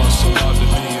 Cost a lot to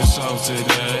be yourself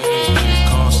today. It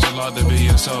cost a lot to be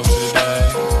yourself today.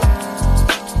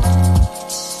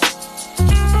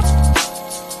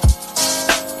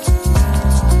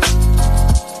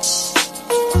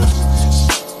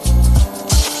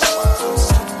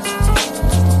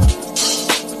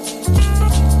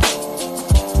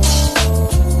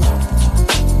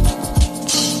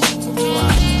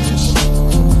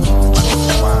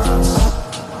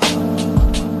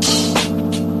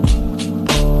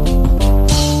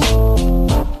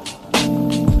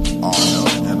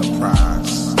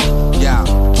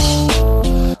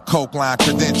 Line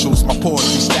credentials, my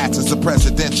poetry stats is a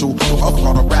presidential. Up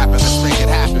on a rapping, let's make it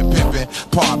happen,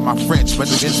 pimpin'. Pardon my French, but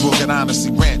the ends will get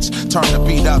honestly wrench. Turn the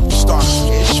beat up, start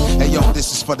ish. Hey yo,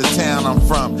 this is for the town I'm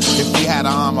from. If we had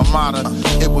an alma mater,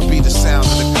 it would be the sound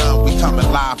of the gun. We coming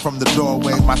live from the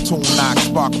doorway. My tune knocks,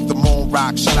 spark up the moon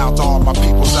rock. Shout out to all my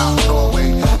peoples out in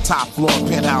Norway. Top floor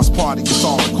penthouse party, it's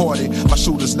all recorded. My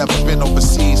shooters never been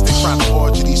overseas. They trying to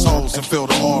orgy these hoes and feel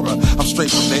the aura. I'm straight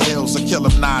from the hills, a killer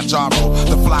Najaro.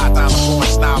 The fly down the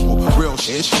points novel, real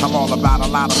shit. I'm all about a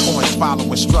lot of points, follow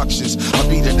instructions. I'll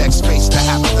be the next face to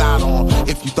have a dot on.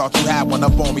 If you thought you had one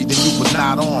up on me, then you was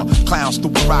not on. Clowns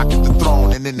threw a rock at the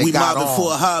throne and then they got on. We mobbing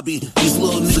for a hobby. These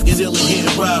little niggas dealing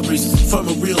hitting robberies. From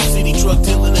a real city, drug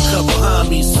dealing a couple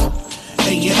homies.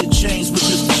 Ain't yet the chains, but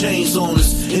just the chains on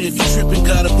us. And if you trippin',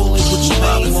 got a bullet with your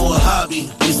name for a hobby.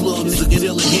 These little niggas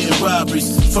dealing hitting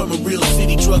robberies. From a real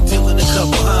city, drug dealing a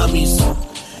couple homies.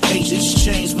 Ain't just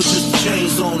chains, but just the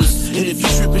chains on us. And if you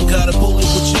trippin', got a bullet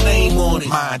with your name on it.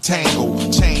 Mind tangle,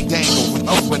 chain dangle, with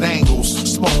upward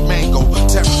angles. Smoke mango,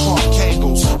 Terry Clark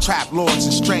Kangles. Trap lords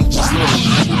and strangers,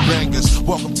 little bangers.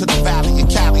 Welcome to the valley of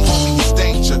Cali, homie, it's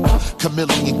danger.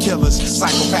 Chameleon killers,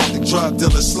 psychopathic drug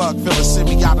dealers, slug fillers,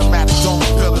 semi-automatic dome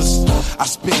pillars. I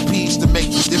spit peas to make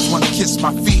you just wanna kiss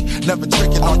my feet. Never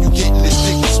tricking on you getting this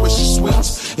dick and swishing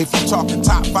sweets. If you talking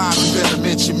top 5, you better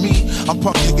mention me. I'm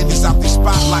pump kicking this out the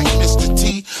spotlight, Mr.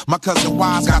 T. My cousin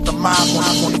Wise got the mob when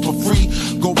I want it for free.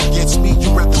 Go against me,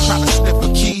 you rather try to sniff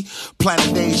a key.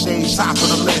 Planet Age, top of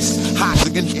the list. Hot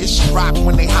again, ish rock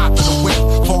when they hop in the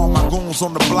whip. For all my goons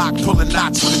on the block, pulling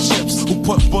knots for the chips. Who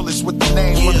put bullets with the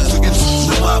name against the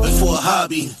we mobbing for a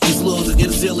hobby. These little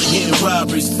niggas dealing hitting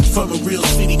robberies. From a real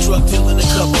city, drug dealing a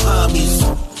couple homies.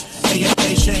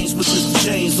 Ain't chains, but just the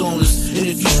chains on us. And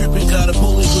if you trippin', got a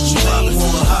bullet with your name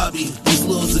for a hobby. These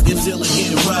little niggas dealing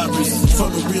hitting robberies.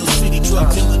 From a real city,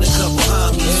 drug dealing a couple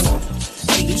homies.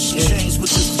 Ain't this chains, but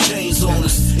just the chains on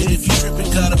us. And if you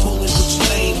trippin', got a bullet with your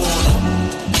name on it.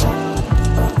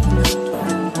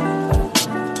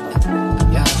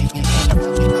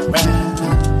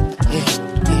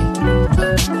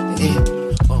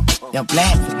 Young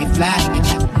black, get fly,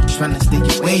 tryna stay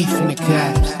away from the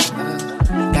cops.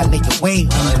 Gotta make a way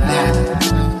on the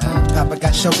line. Papa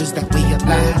got shoulders that way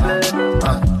alive.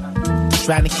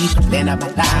 Tryna keep the land of my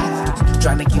life.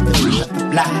 Tryna keep the real of the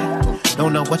block.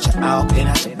 Don't know what you're all been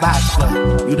at the box for.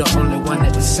 You the only one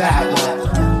that decide what.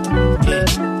 Yeah,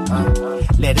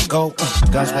 let it go,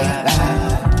 guns way out.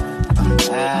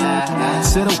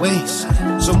 Sit away,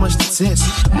 so much to test.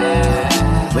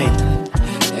 Wait,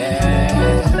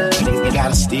 you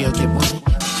gotta still get money.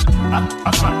 I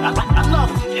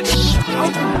love it.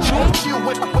 Choke you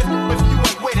if you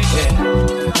ain't with it. Yeah.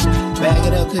 Bag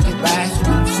it up, cook it by,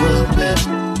 full whip.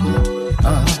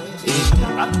 Yeah.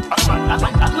 I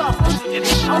love it.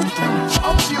 Choke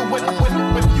you if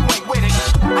you ain't with it.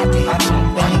 Bag it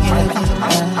up, cook it.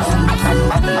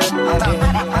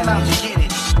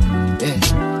 Yeah,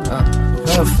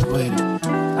 rough with it.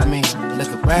 I mean,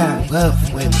 look around, rough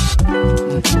with it.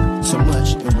 So much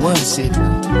in one city.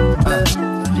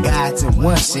 Guys in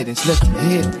one city, looking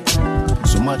here.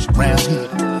 So much around here.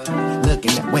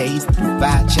 Looking at ways to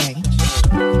provide change.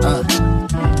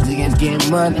 Digging,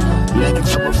 getting money, looking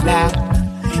for a fly.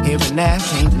 Here and now,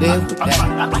 can't live without.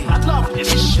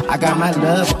 I got my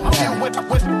love without.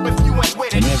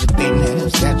 And everything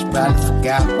else that you probably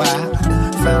forgot why.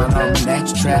 Found on the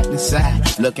next track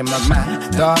inside. Look at my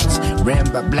mind, thoughts ran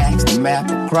by blacks, the map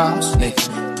across.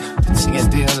 Nigga, singing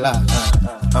still loud.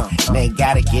 They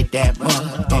gotta get that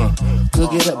money.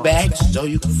 Cook it up back so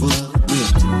you can fuck with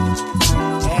it.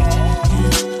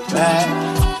 Right.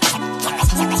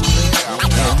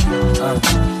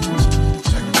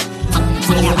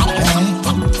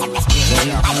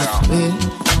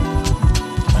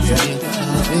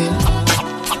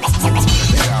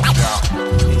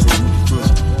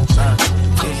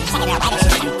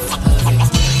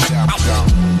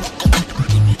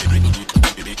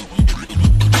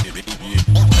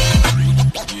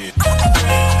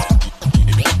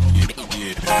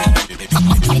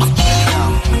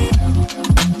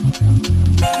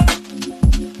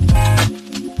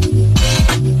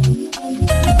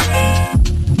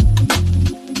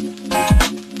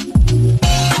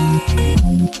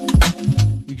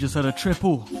 Had a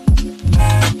triple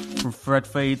from Fred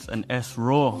Fades and S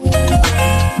Raw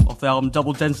off the album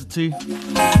Double Density,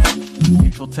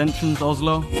 Mutual Tensions,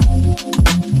 Oslo.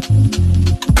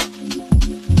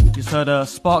 Just heard a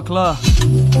Sparkler,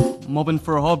 Mobbing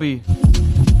for a Hobby,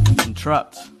 and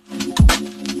Trapped.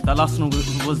 That last one was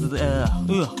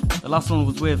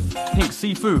with Pink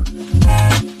Sifu,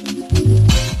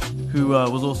 who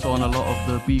was also on a lot of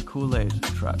the Be Kool-Aid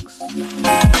tracks.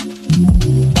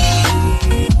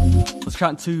 I was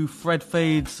chatting to Fred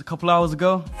Fades a couple hours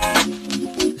ago.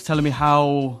 He's telling me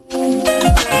how it was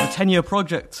a 10-year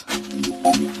project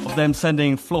of them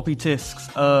sending floppy disks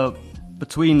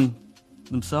between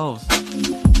themselves.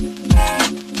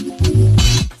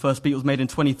 First beat was made in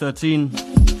 2013,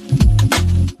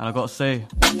 and I gotta say,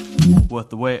 worth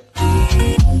the wait.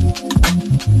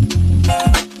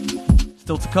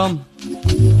 Still to come.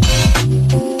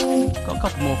 Got a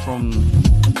couple more from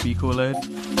Be Kool-Aid,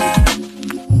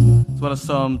 as well as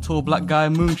some Tall Black Guy,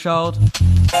 Moonchild.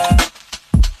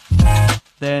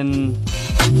 Then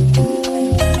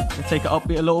we take it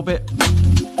upbeat a little bit.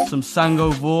 Some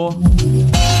Sango Vor,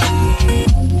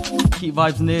 Keep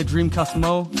Vibes Near, Dreamcast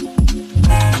Mo,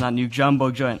 and that new Jambo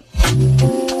joint.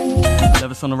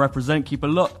 Leverson Reprezent, keep it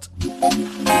locked.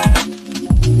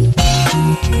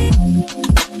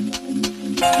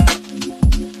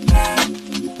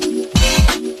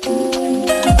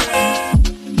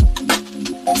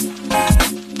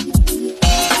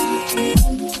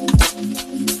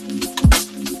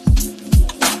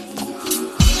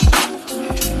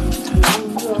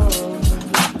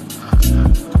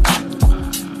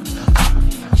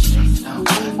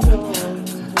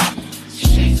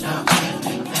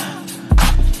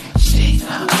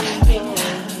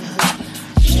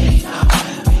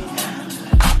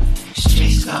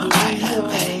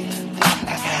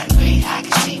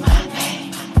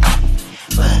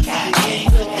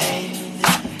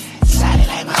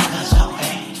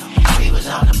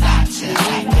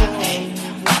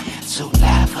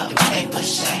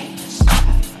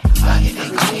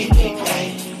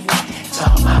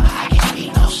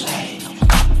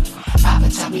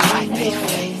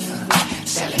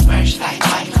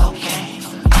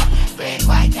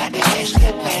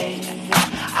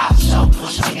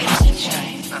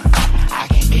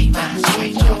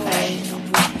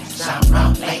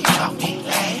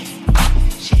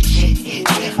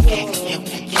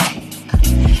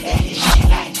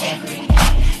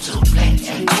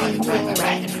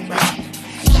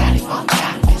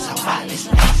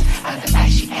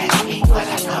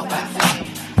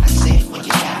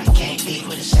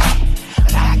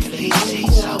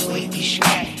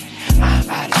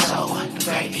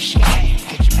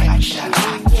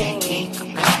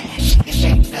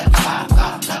 Shake that fire,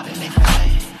 up in the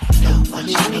flame. Do what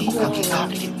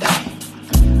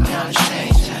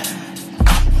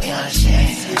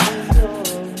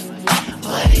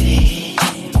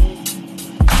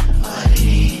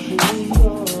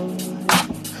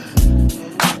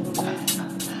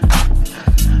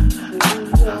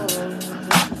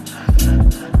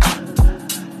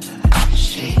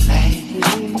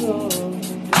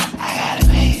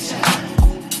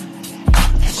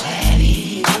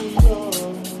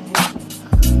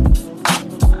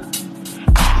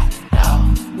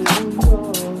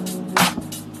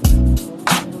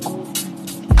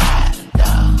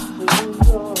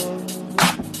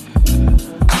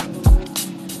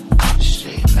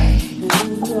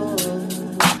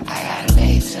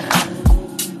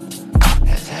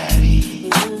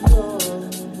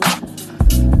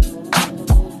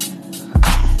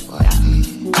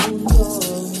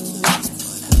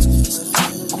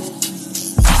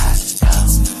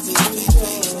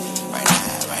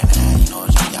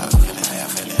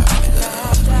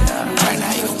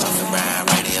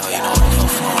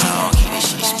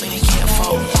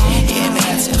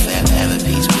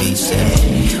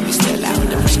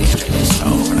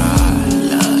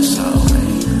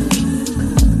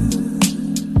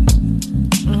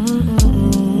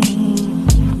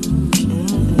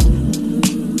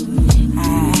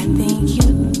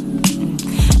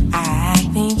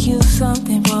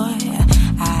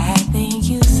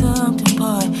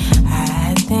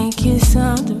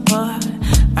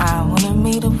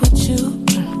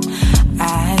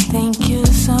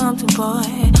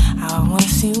boy. I wanna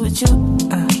see what you.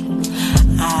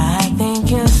 I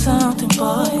think you're something,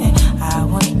 boy.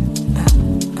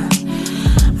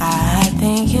 I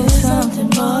think you're something,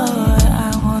 boy.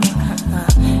 I wanna.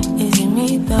 Is it me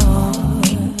though?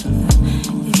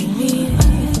 Is it me?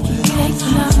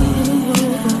 Take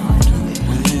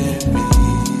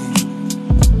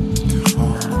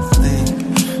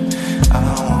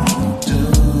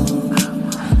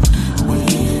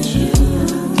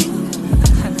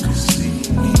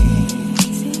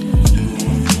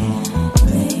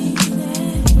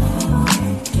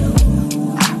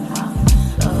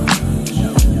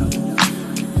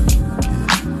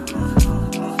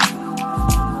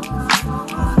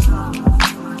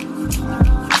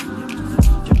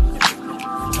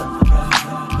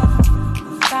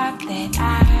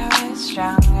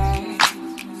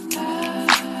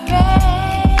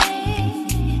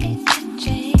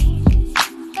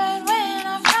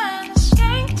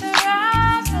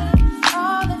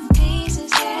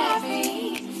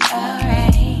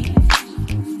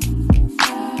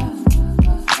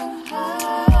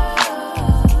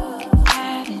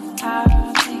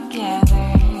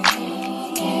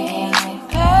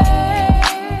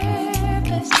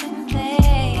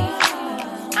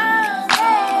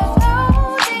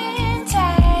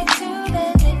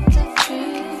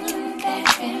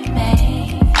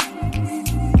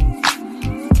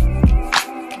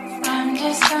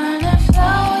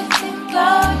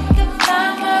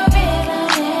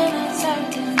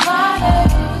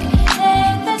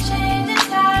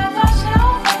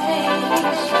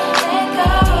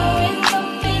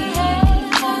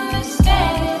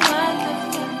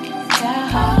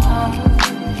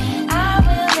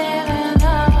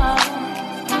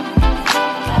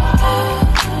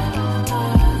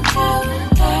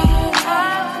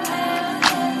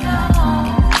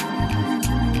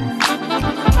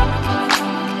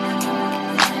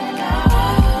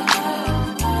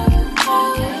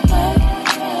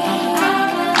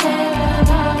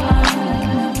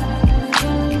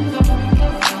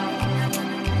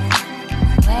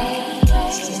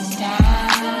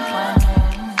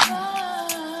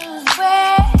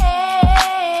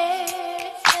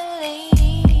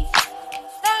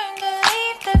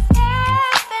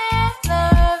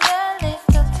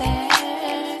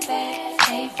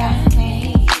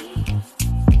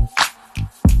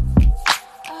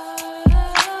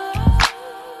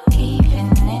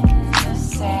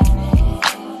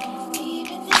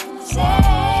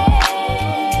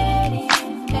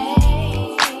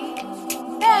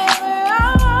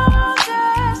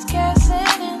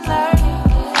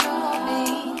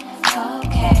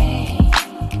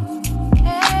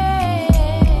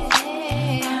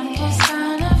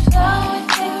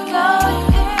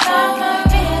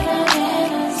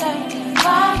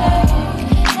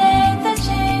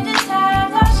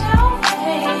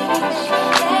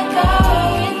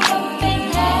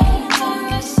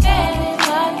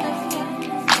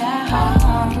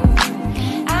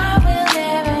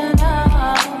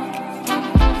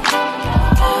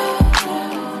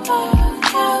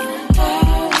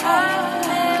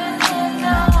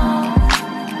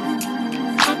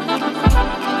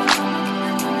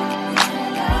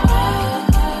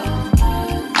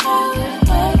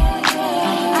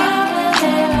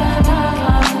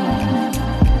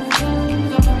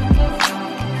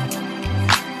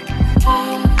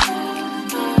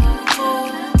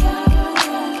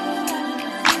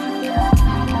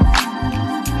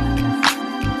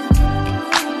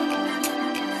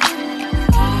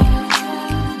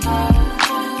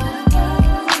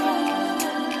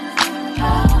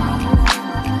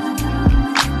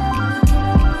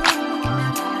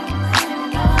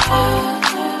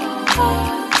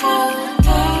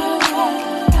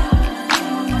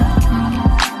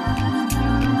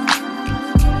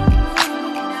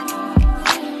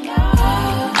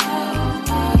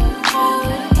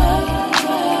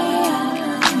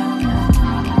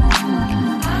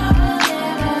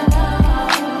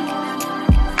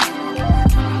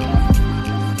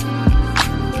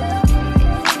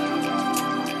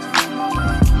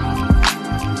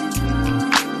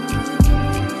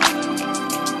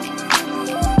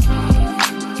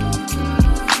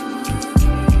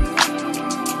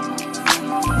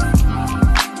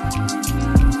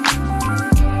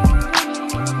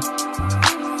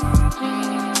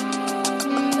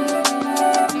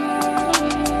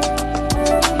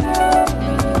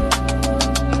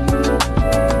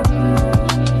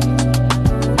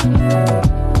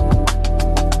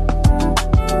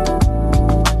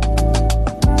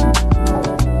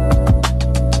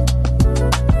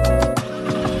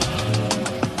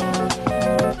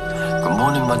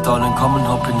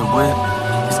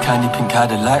candy pink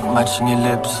Cadillac matching your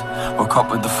lips. Woke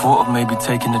up with the thought of maybe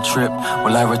taking a trip.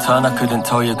 Will I return? I couldn't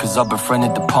tell you, cause I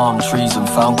befriended the palm trees and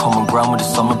found common ground with the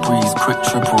summer breeze. Quick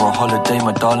trip or a holiday,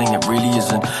 my darling, it really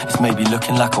isn't. It's maybe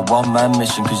looking like a one-man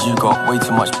mission, cause you got way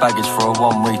too much baggage for a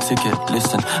one-way ticket.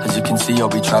 Listen, as you can see, I'll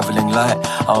be travelling light.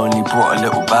 I only brought a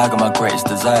little bag of my greatest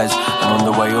desires, and on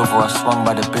the way over I swung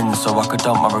by the bin so I could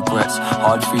dump my regrets.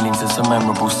 Hard feelings and some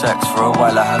memorable sex. For a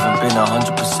while I haven't been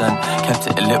 100%. Kept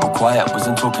it a little quiet,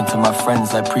 wasn't talking to my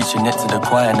friends, like preaching it to the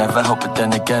choir. Never helped, but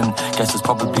then again, guess it's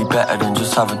probably better than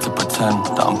just having to pretend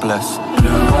that I'm blessed. Blew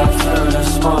right through the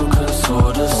smoke and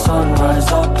saw the sun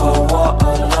rise up. Oh, what a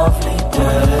lovely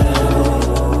day.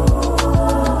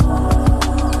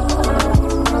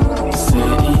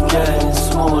 City getting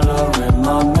smaller in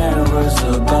my mirrors.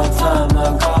 About time I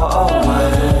got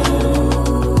away.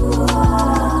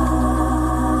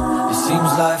 It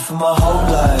seems like for my whole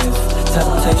life,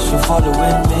 temptation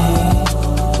following me.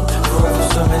 Forever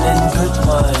swimming in good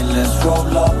mind. Let's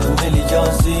roll up a million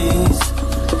Z's.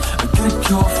 A good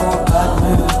cure for a bad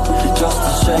mood. Just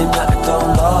a shame that it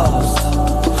don't last.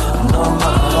 And no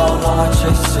matter how long I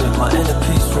chase it, my inner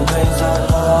peace remains at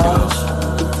large.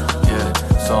 Yeah,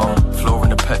 so I'm flooring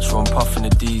the petrol and puffing the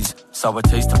D's. Sour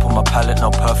taste up on my palate, now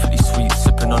perfectly sweet.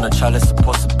 Sipping on a chalice of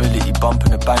possibility.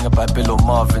 Bumping a banger by Bill or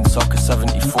Marvin. Soccer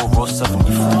 74 or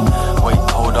 73. Wait,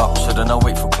 hold up, shouldn't I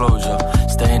wait for closure?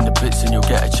 Stay in the bits and you'll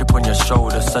get a chip on your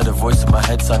shoulder. Said the voice in my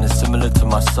head sounded similar to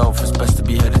myself. It's best to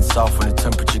be heading south when the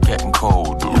temperature getting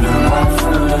cold. Blew right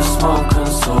through the smoke and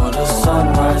saw the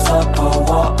sun rise up. Oh,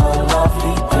 what a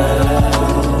lovely day.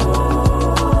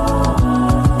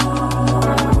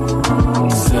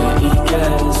 City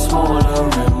getting smaller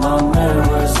in my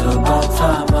mirrors. About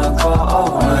time I got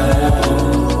away.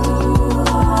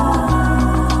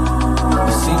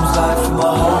 It seems like for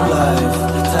my whole life,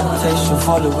 temptation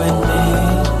following me.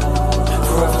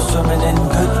 Forever swimming in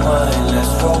good mind.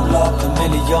 Let's roll up a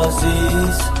million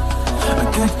Z's. A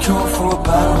good cure for a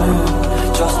bad mood.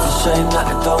 Just a shame that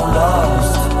it don't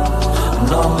last. And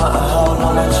no matter how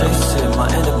long I chase it, my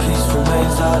inner peace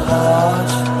remains at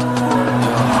large.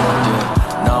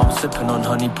 Now I'm sipping on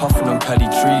honey, puffing on Cali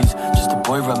trees. Just a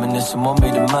boy reminiscing what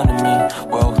made a man of me.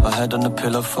 Well, I head on the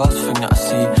pillow, first thing that I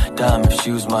see. Damn, if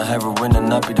she was my heroine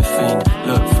and I'd be the fiend.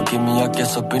 Look, forgive me, I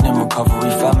guess I've been in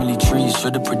recovery. Family trees,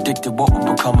 should've predicted what would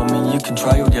become of me. You can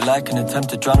try all you like and attempt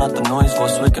to drown out the noise while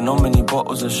swigging on many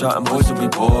bottles and shouting boys will be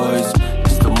boys.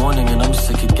 It's the morning and I'm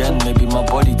sick again. Maybe my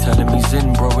body telling me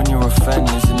zin, bro, when you're a fan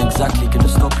isn't exactly gonna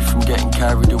stop you from getting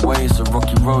carried away. It's a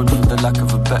rocky road for the lack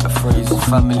of a better phrase.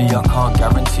 Family, I can't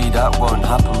guarantee that won't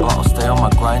happen, but I'll stay on my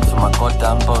grind till my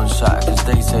goddamn bones shatter. Cause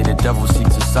they say the devil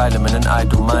seeks asylum in an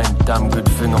idle mind. Damn good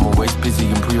thing I'm always busy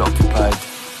and preoccupied.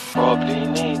 Probably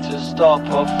need to stop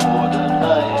off for the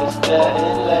night. It's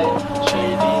getting late.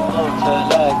 Shady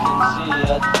motel I can see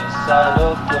at the side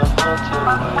of the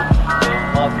motorway. But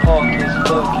my pocket's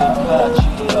looking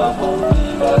patchy. I won't be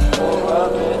back for a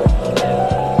bit.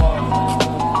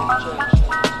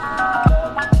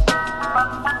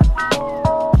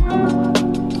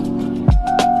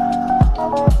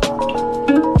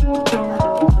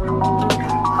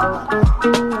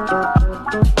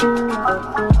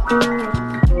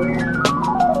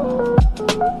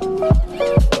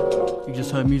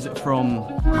 Music from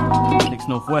Nick's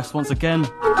Northwest once again.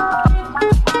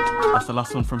 That's the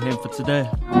last one from him for today.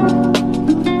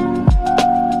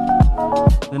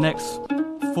 The next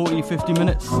 40-50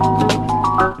 minutes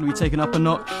gonna be taken up a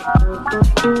notch.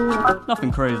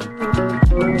 Nothing crazy,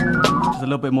 just a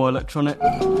little bit more electronic.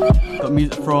 Got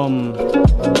music from,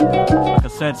 like I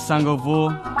said, Sango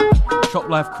Vor, Shop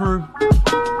Life Crew,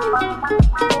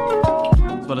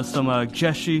 as well as some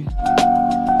Jeshi,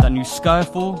 that new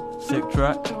Skyfall, sick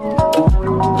track,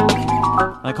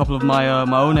 and a couple of my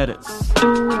own edits,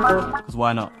 because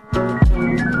why not?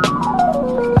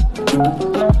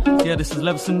 Yeah, this is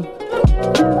Leverson,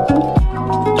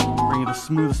 bringing you the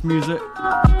smoothest music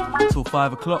till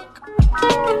 5 o'clock.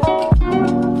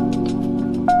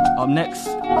 Up next,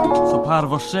 Sopar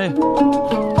Voce,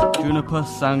 Juniper,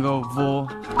 Sango, Vor.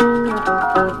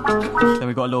 Then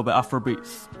we got a little bit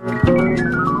Afrobeats.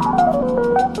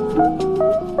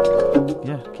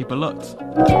 Yeah, keep it locked.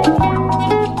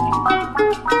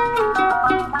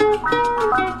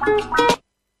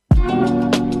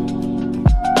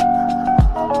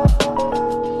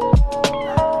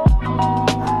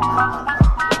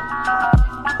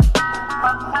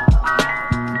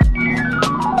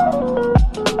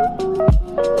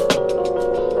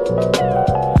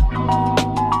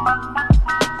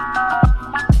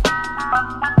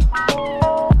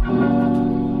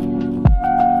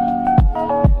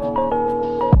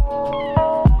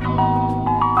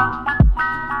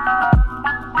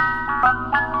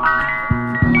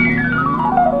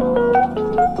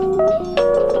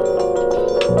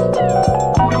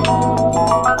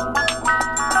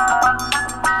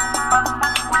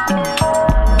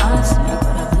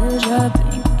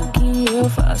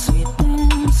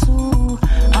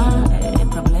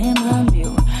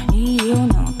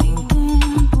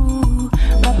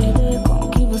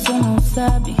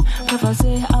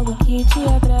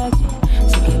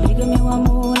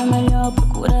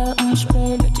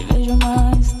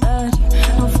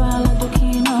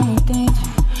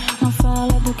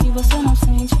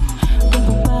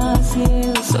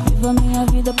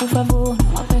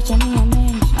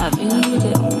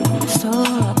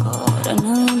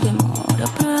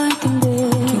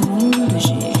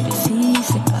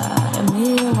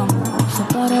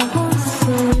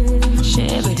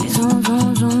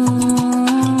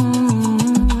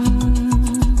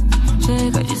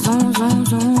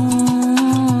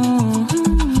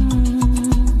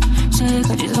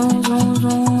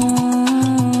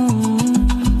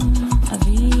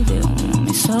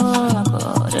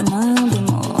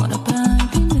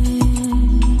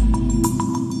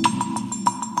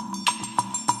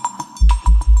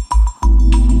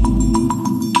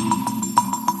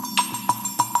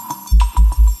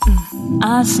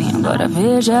 Assim, agora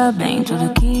veja bem tudo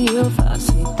que eu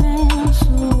faço e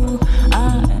penso.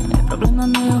 É problema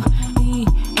meu e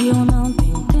eu não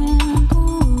tenho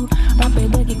tempo pra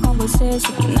perder aqui com você.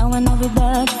 Sei que não é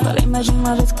novidade. Falei mais de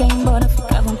uma vez que é embora,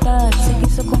 fica à vontade. Sei que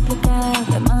isso é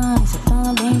complicado, mas você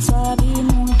também sabe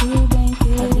muito bem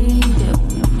que a vida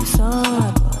é uma só.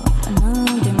 Agora não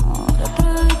demora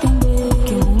pra entender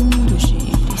que o mundo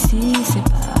gira e se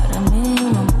separa, meu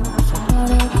amor, só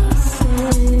para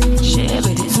você.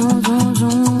 Chega de zum, zum,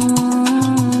 zum.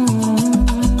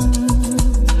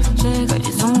 Chega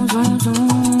de zum, zum, zum.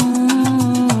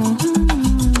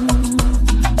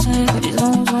 Chega de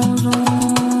zum, zum, zum.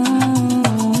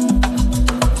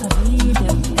 Essa vida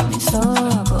é uma só,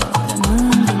 agora não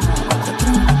demora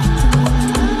pra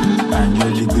And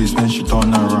really grace when she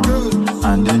turn around,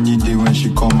 and any day when she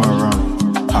come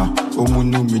around. Ha,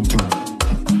 omunu mi dun,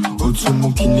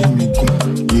 otumu kini mi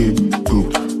gun. Yeah, do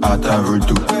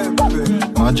atarodo,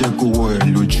 má jẹ́ kó wọ ẹ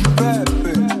lójú.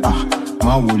 Ah,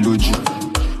 má wo lójú,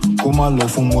 kó má lọ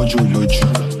fún mọ́jọ́ lójú.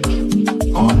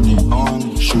 Honey,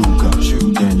 sugar,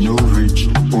 then no rich,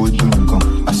 ó dùn gan.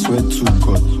 I swear to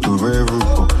God, tó rẹ́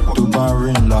rúbọ̀, tó bá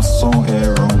rìn lásán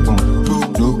ẹ̀rọ gan.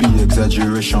 No be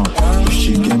exaggeration. If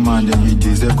she get mad, then you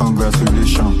deserve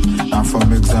congratulations. And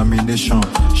from examination,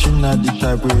 she not the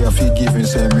type where I feel give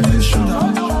insemination.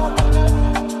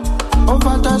 Oh,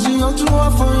 fantasy, you're too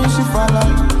hot for you, she fall.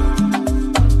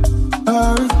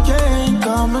 Hurricane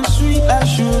coming sweet like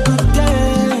sugar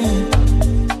cane.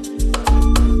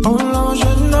 Oh, Lord,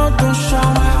 you know the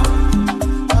shower.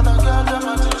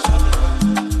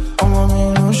 Oh,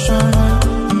 mommy, no shower.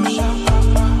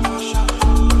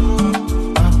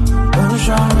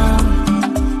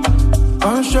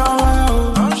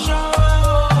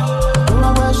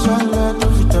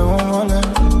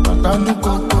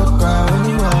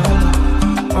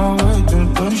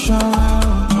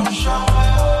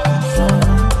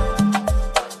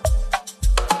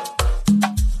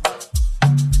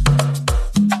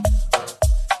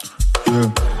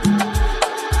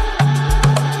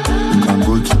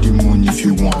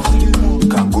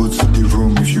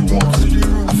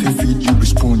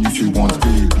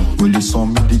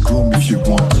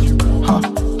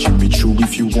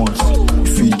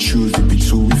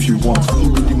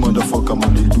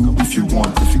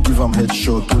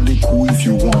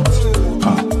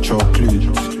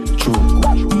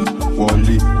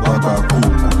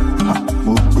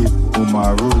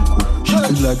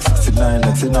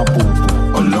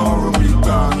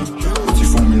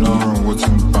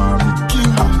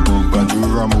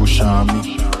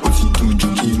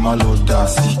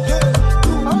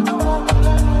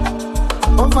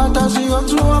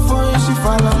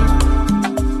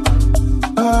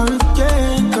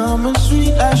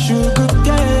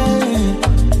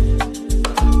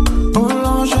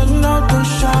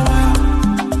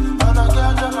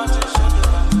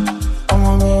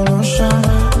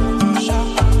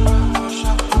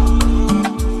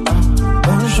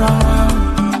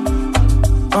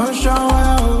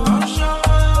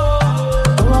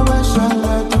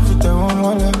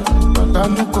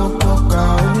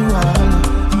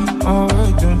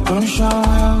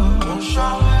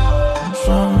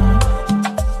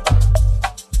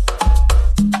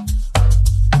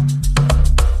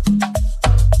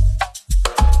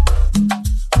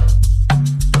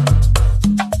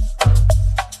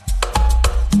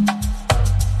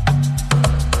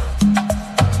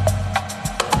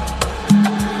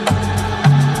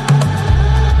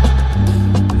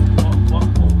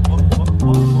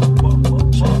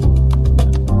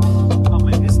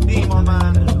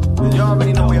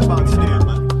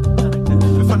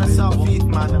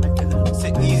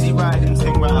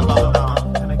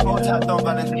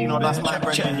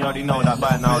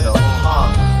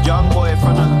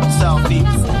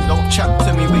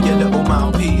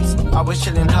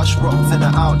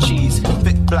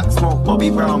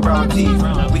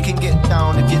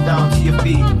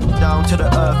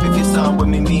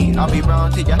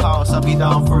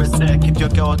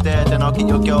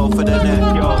 Your girl for the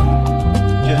neck, yo.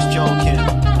 Just joking,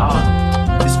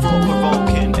 it's thought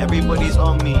provoking. Everybody's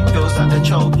on me, feels like they're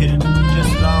choking.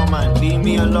 Just allow man, leave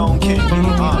me alone, king.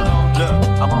 Look,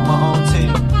 I'm on my own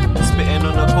team, spitting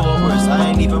on the chorus. I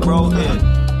ain't even wrote it.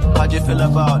 How'd you feel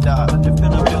about that?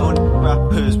 Little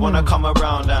rappers wanna come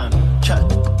around and chat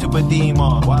to a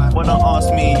demon. Wanna ask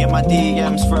me in my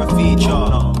DMs for a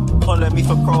feature. Holler at me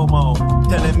for promo,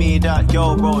 telling me that,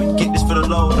 yo bro, get this for the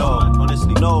low though.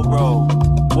 Honestly, no bro,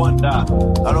 want that,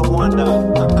 I don't want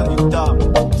that, you dumb.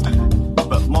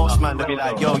 But most man, they be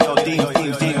like, yo,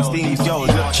 Deans, yo,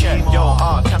 look, check, yo,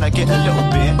 can I get a little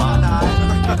bit?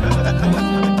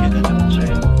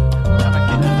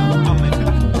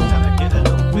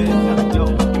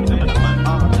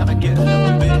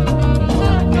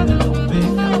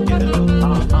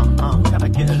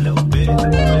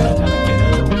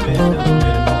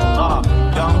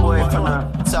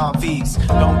 fees.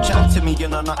 Don't chat to me, you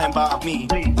know nothing about me.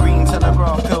 Green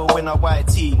Telegraph in a white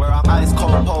tee, where I'm ice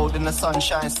cold in the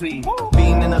sunshine sweet.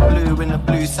 Being in the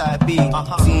blue side B.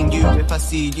 Seeing you if I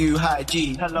see you, hi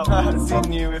G. Hello,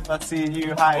 seeing you if I see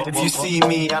you, hi. If you see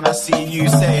me and I see you,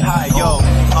 say hi, yo.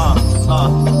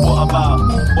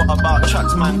 What about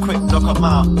tracks, man? Quick, knock 'em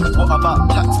out. What about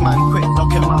tax, man? Quick,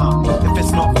 knock him out. If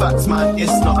it's not facts, man,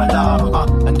 it's not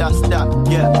allowed. And that's that.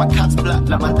 Yeah, my cat's black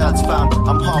like my dad's found.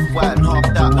 I'm half white and half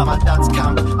that like my dad's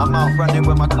camp. I'm out running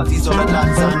with my cousins on the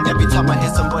lads, and every time I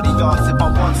hear somebody ask if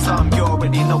I want some, you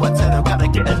already know I tell them, can I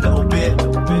get a little bit?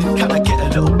 Can I get a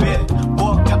little bit?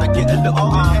 What? Can I get a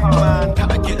little bit? Man,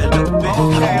 can I get a little bit?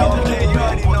 Okay, you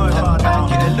already know it. Can I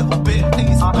get a little bit,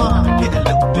 please? Can I get a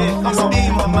little bit? It's me,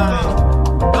 my man.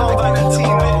 Don't get a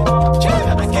team in.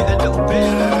 Can I get a little bit?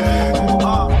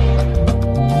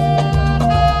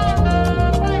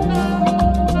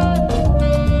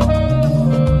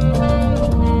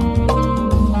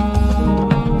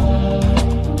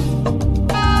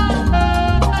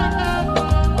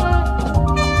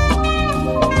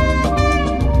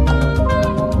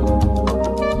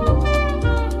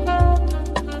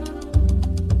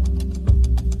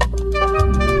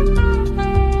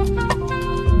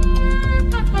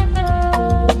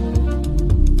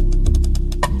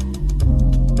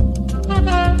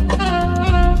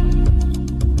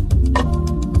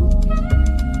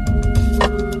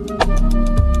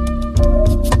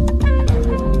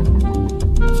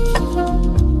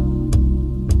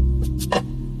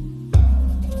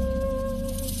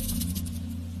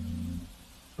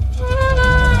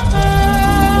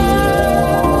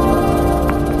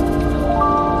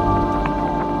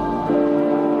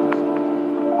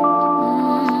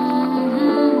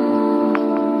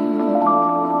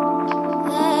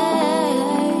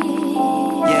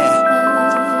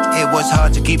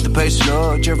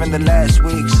 During the last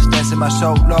weeks, dancing my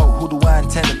soul low. Who do I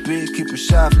intend to be? Keep it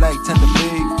sharp like tender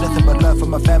beef. Nothing but love for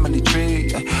my family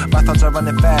tree. My thoughts are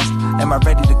running fast. Am I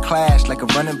ready to clash like a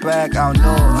running back? I don't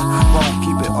know. Won't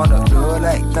keep it on the low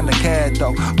like Thundercat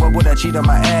though. What would I cheat on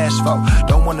my ass for?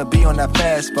 Don't wanna be on that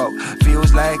fast boat.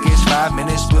 Feels like it's 5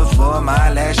 minutes before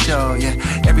my last show. Yeah,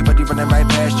 everybody running right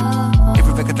past you.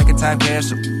 Every record like a time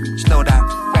capsule. Slow down,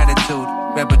 gratitude.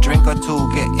 Grab a drink or two,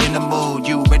 get in the mood.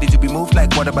 You ready to be moved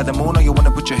like water by the moon, or you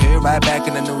wanna put your head right back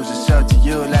in the news? It's up to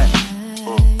you, like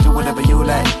do whatever you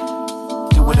like,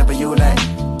 do whatever you like,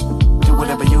 do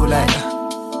whatever you like,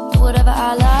 do whatever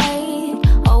I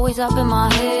like. Always up in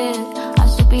my head, I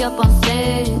should be up on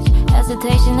stage.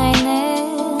 Hesitation ain't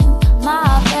in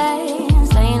my veins.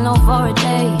 Saying no for a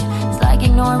day, it's like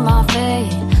ignoring my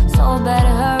fate. So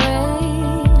better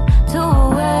hurry to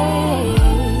wait.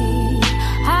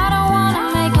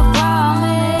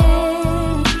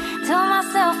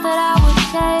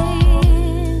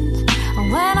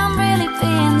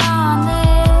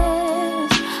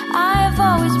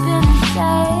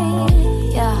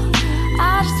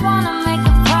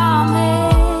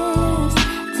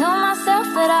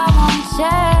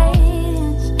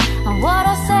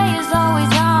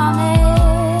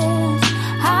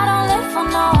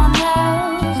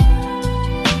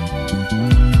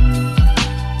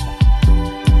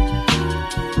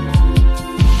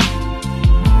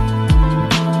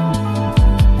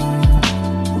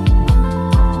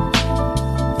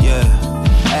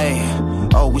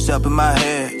 Up in my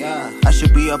head, I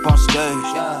should be up on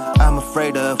stage. I'm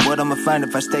afraid of what I'ma find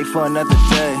if I stay for another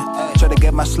day. Try to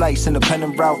get my slice,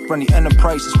 independent route, run the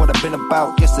enterprise is what I've been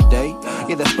about yesterday.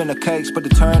 Yeah, that's been the case, but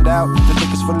it turned out the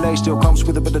thickest fillet still comes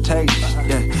with a bit of taste.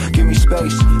 Yeah, give me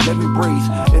space, let me breathe.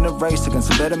 In a race against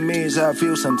the better me is how I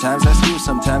feel sometimes. I still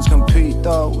sometimes compete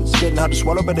though. It's getting hard to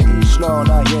swallow, better eat slow,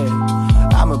 not yet.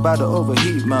 I'm about to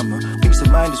overheat, mama. Peace of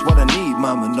mind is what I need,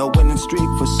 mama. No winning streak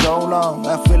for so long,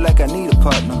 I feel like I need a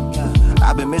partner.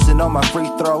 I've been missing all my free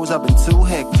throws, I've been too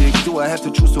hectic. Do I have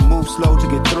to choose to move slow to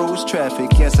get through this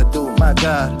traffic? Yes, I do, my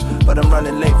God. But I'm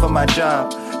running late for my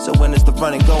job. So when is the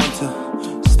running going to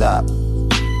stop?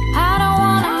 I don't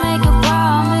wanna make a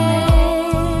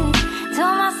promise.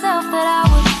 Tell myself that I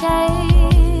would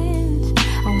change.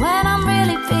 And when I'm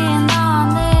really being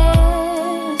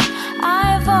honest,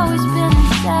 I've always been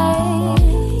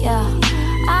insane. Yeah,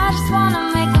 I just wanna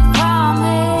make a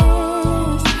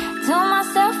promise. Tell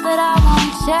myself that I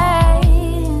won't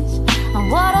change. And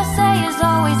what I say is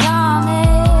always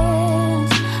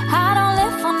honest. I don't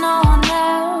live for no one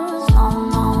else. No,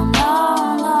 no, no,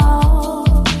 no.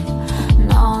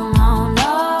 No, no, no,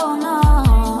 no.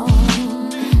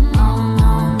 No,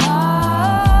 no, no.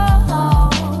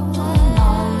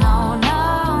 No, no, no,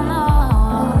 no.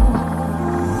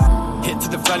 Hit to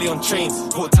the valley on trains.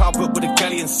 Bought a tower with a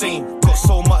galley insane. got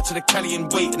so much of the Cali in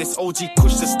weight, and this OG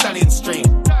Kush the stallion strain.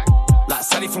 Like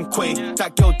Sally from Quay,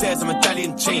 that girl there's a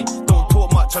medallion chain. Don't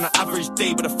talk much on an average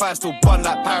day, but the fire still burn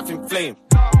like paraffin flame.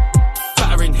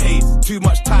 Battering haze, too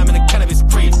much time in the cannabis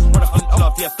craze. Run off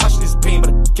love, yeah, passion is pain,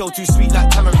 but the girl too sweet like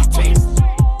tamarind taste.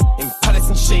 In palace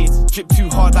and shades, drip too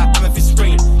hard like amethyst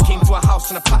rain. Came to a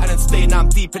house in a pattern and stay, now I'm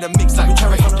deep in the mix like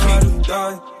carrot and cane.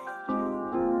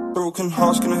 Broken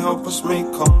hearts gonna help us make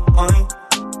our mind,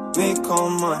 make our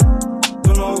mind.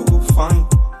 Don't know what we'll find.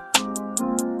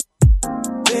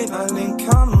 Late night link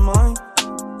out of mine,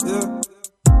 yeah.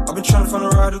 I've been trying to find a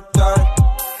ride or die.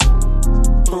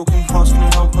 Broken hearts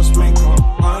gonna help us make our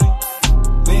mind,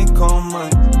 make our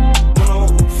mind. Don't know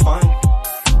what we'll find.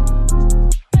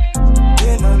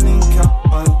 Late night link out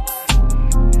mine.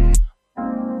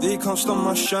 They can't stop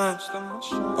my shine.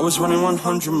 I was running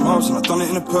 100 miles and I done it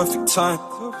in a perfect time.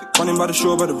 Running by the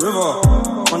shore, by the river,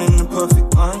 running in a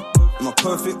perfect line. In my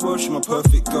perfect world, she my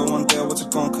perfect girl. One day I was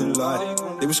gonna collide.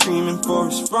 They were screaming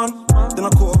Forrest run, then I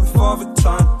caught up with Father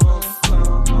Time.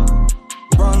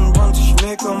 Run, run till she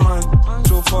make her mind.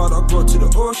 So far that I got to the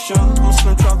ocean, I'm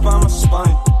still trying to find my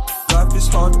spine. Life is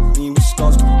hard with me, with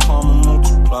scars can karma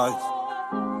multiply.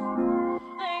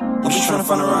 I'm just trying to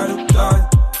find a ride or die.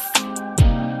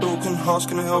 Broken hearts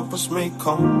gonna help us make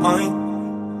our mind,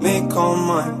 make our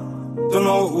mind. Don't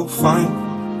know what we'll find.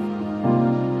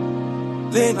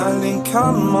 Late night link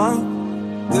out of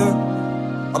mine,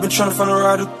 yeah. I've been trying to find a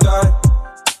ride or die.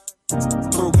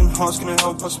 Broken hearts gonna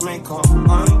help us make our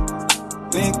mind,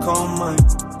 make our mind.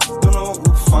 Don't know what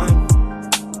we'll find.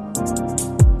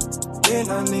 Late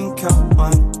night link out of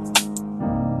mine.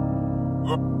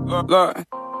 Look,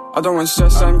 I don't want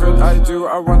stress, I'm good. I do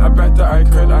what I want, I bet that I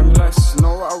could. I'm less,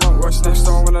 know what I want, what's next.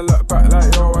 Don't wanna look back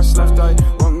like, yo, what's left. I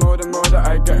want more than more that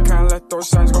I get. Can't let those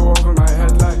signs go over my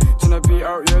head like tryna be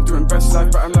out here doing best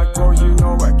life. But I'm like, bro, you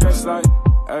know what it gets like.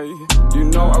 Ay, you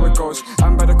know how it goes.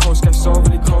 I'm by the coast, gets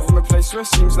overly cold from a place where it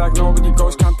seems like nobody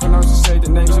goes. Can't pronounce or say the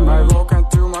names in my role, can't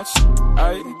do much.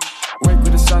 Ay, wake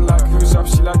with the sun like who's up.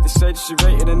 She like to say that she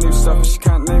rated the new stuff, but she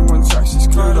can't name one track, she's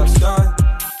clueless.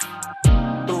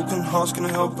 Broken hearts gonna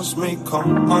help us make our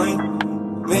mind,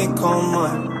 make our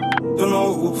mind. Don't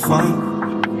know what we'll find.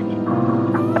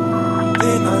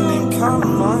 Late night link out of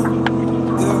mine,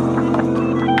 yeah.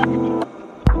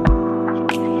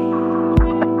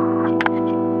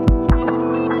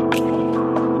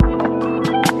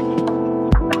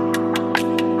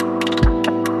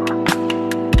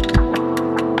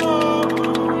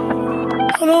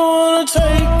 I don't wanna take it.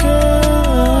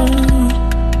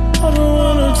 I don't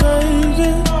wanna take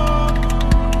it.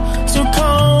 So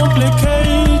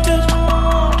complicated.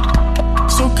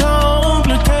 So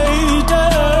complicated.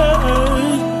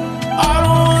 I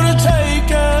don't wanna take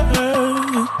it.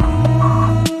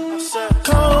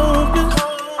 Complicated.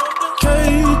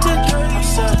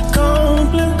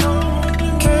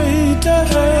 Complicated.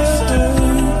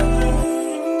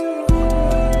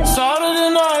 Saturday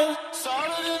night.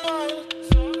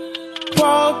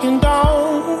 Walking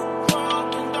down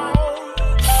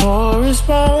Forest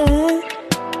Road.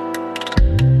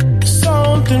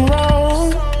 Something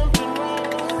wrong.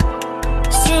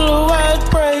 Silhouette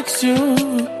breaks you.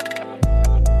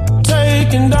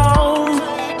 Taken down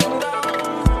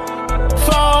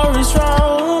Forest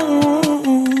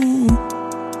Road.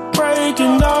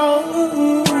 Breaking down.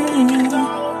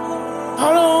 I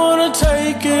don't wanna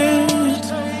take it.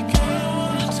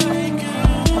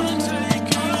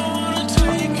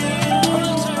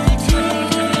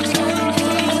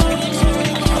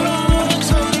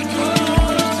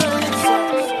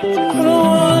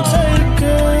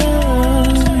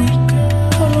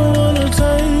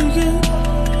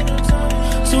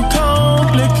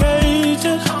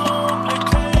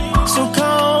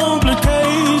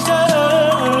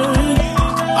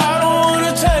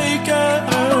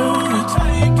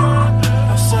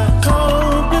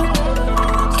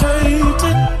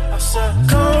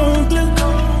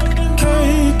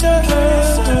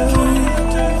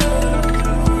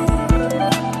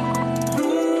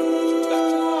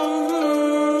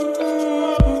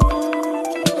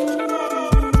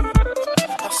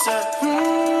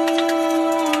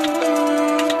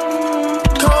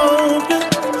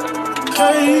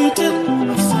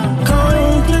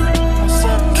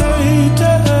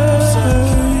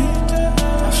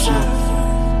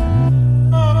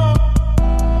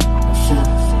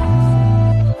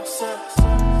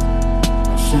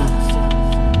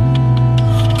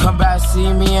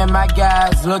 My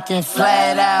guys looking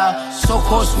flat out, so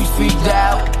close we freaked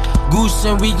out. Goose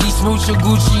and weekly smoocher,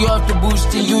 Gucci off the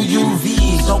boosting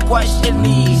UUVs. Don't question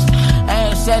these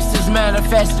ancestors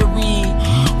manifest the weed.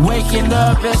 Waking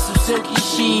up in some silky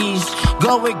sheets.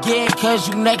 Go again, cause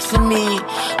you next to me.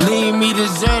 Leave me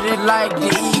deserted like the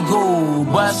eagle.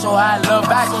 But so I look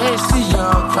back and see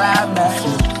young cry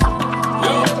back.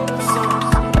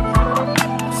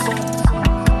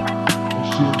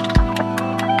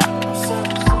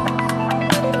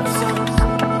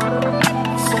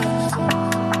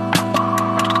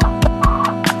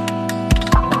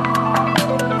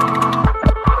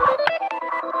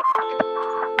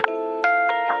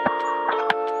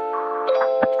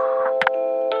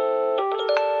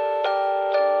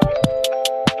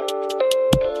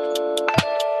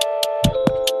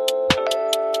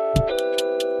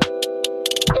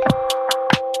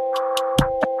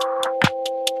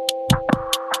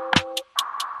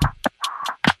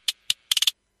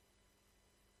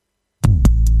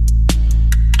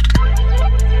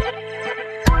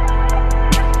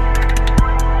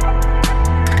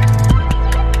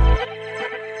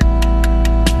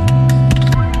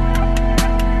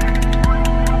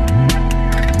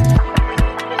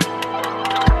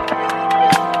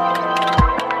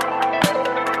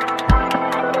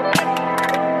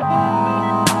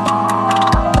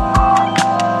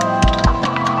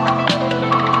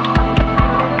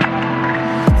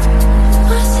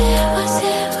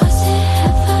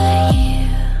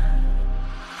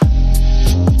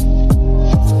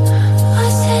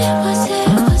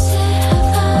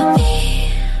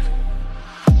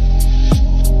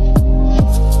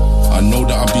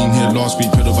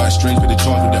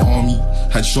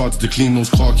 Shards to clean those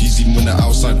car keys even when the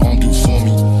outside arm do for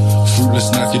me.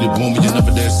 Fruitless nights, yeah, they bore me. You're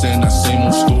never there saying that same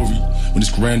old story. When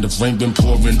it's grand, the rain been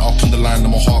pouring up on the line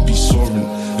and my heart be soaring.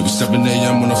 It was 7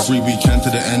 a.m. on a free weekend to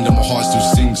the end and my heart still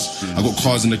sings. I got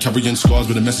cars and the carrying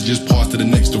scars where the messages pass to the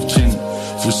next of kin.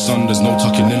 For his son, there's no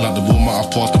tucking in like the wall might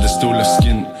have passed, but there's still left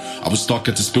skin. I was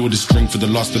stuck at to spill this drink for the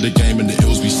lust of the game and the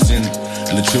ills we sin.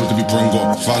 And the chills that we bring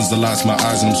up, finds the lights, my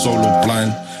eyes and I'm solo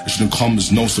blind. It shouldn't come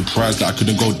as no surprise that I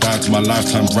couldn't go down to my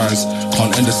lifetime rise.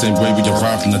 Can't end the same way we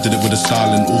arrived and I did it with a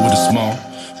style and all with a smile.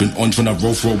 Been on trying to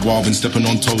roll for a while, been stepping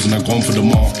on toes and I gone for the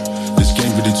mall. This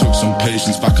game really took some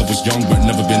patience, back I was young but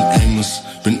never been aimless.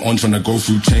 Been on trying to go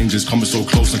through changes, coming so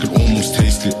close I could almost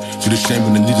taste it. Feel the shame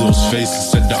when the needle those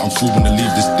faces, said that I'm through when I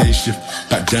leave this day shift.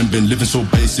 Back then been living so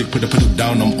basic, put the pedal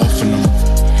down, I'm off and I'm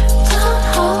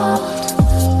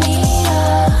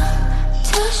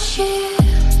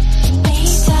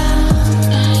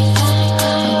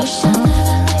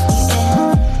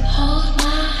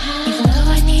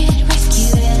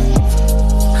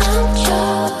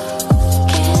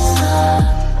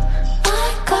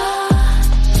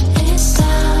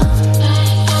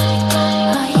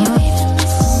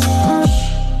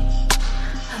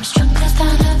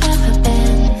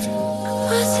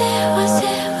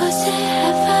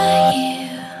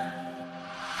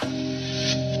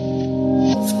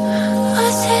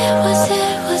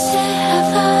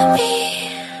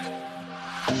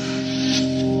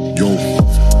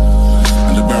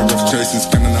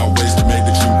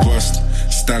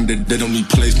they don't need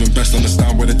placement, best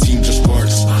understand where the team just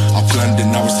works. I planned it,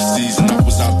 now it's the season, I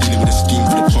was out dealing with a scheme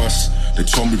for the purse. They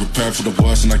told me prepare for the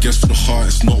worst, and I guess for the heart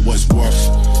it's not what it's worth.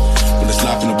 When there's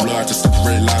life in a blur, I just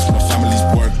separate life from my family's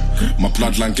word. My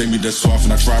bloodline gave me their swerve,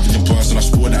 and I tried in person, I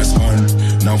swore that it's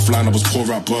earned. Now I'm flying, I was poor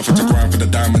at birth, had to grind for the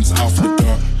diamonds, out for the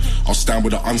dirt. I'll stand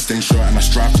with an unstained shirt, and I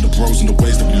strive for the bros and the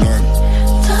ways that we learn.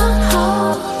 Don't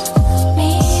hold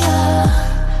me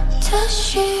up to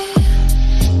shoot.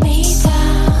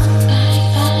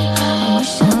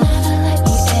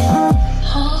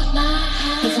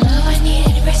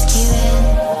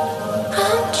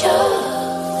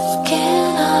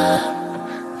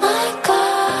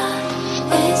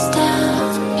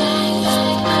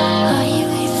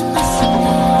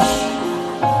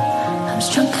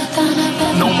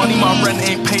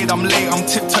 I'm late, I'm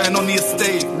tiptoeing on the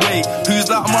estate. Wait, who's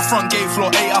that on my front gate?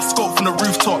 Floor 8, I scope from the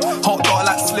rooftop. Hot dog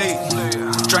like slate.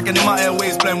 Dragging in my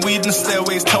airways, blend weed in the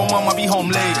stairways. Tell mum I'll be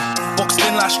home late. Boxed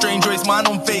in like strange ways, mine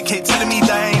on vacate. Telling me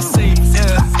that I ain't safe,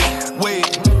 yeah. Wait,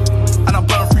 and I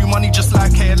burn through money just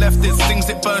like I left it. Stings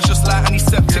it burns just like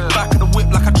antiseptic. Back of the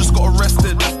whip like I just got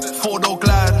arrested. 4-door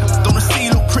glide. Don't wanna see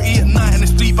you look pretty at night and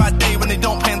it's bleed by day when they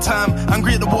don't pay in time.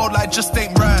 Angry at the world like just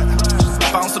ain't right.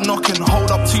 Bounce and knocking, hold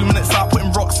up 2 minutes out,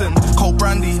 putting rocks in. Cold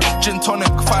brandy, gin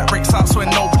tonic, fight breaks out so when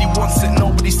nobody wants it,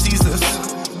 nobody sees us.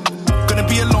 Gonna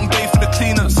be a long day for the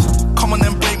cleaners. Come on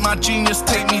and break my genius,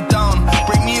 take me down.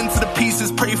 Break me into the pieces,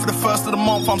 pray for the first of the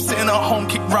month. I'm sitting at home,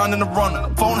 kick round in the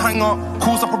run. Phone hang up,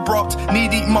 calls up abrupt.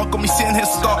 Knee-deep mug, got me sitting here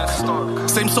stuck.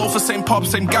 Same sofa, same pub,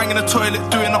 same gang in the toilet,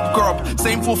 doing up grub.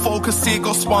 Same full focus, see it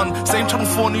got spun. Same Channel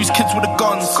 4 news, kids with the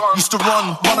guns. Used to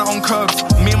run out on curves.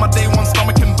 Me and my day one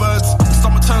stomach and birds.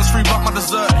 Stomach turns free, but my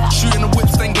dessert. Shooting the whip,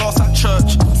 stained glass at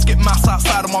church. Skip mass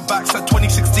outside of my back, said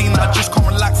 2016 I just can't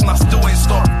relax and I still ain't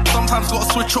stopped. Sometimes gotta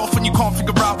switch off when you can't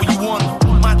figure out what you want.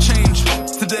 Might change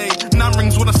today. Nan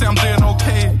rings when I say I'm doing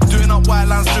okay. Doing up white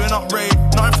lines, doing up raid.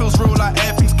 Nothing feels real like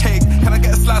everything's cake. Can I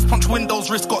get a slice? Punch windows,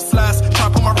 wrist got sliced. Try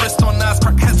put my wrist on nice,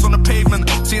 crack heads on the pavement.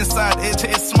 See inside, ear to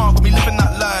ear smart, got me living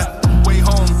that life. Way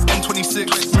home,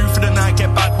 N26, move for the night,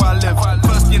 get back where I live.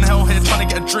 Thirsty in hell here, trying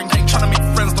to get a drink. Ain't trying to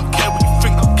make friends, don't care what you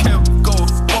think, don't care. Go,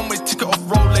 one way ticket off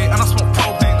roll late, and I smoke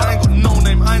propane. I ain't got no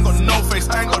name, I ain't got no face,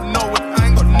 I ain't got no way, I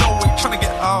ain't got no way. Trying to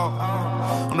get out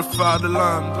on the fire of the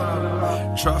land.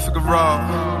 Try to figure out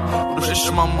all the fish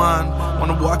in my mind.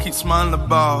 Wonder what I keep smiling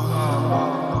about.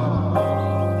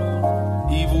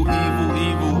 Evil, evil,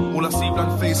 evil. All I see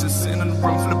blank faces sitting in the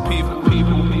room full of people.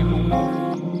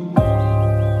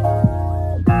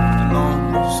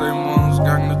 Alone, same ones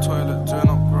gang in the toilet, turn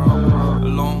up, bro.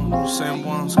 Alone, same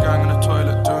ones gang in the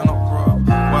toilet, turn up, bro.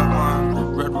 White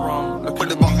wine, red rum, look at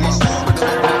the bottom.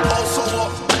 Also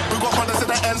what? We got brothers in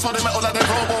the ends for the metal like they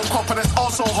robo cop and it's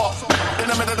also hot. In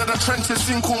the middle of the trenches,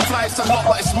 sing cool flies a lot,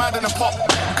 but it's mad in the pop.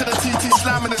 Could the TT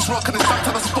slamming this rock and it's back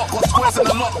to the spot, got squares in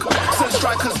the lock. Send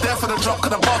strikers there for the drop,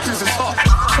 cause the Barclays is hot.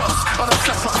 Trust, on the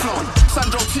sex like flowing.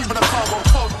 Sandro T with a cargo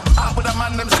code. Out with a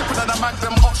man, them sipping on the mag,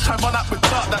 them ops try run up with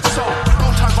dark, that's so.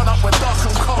 Don't try run up with dark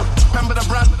and cold. Remember the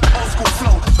brand, old school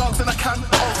flow. Dogs in a can,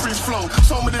 all free flow.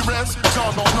 So many revs, John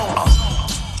don't know.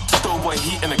 Boy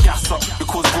heating the gas up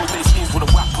because broad day schemes with a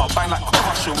whap up. Bang like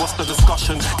concussion, what's the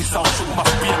discussion? He sounds shook, must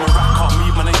be a miracle.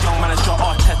 Me man a young manager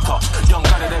Arteta. Young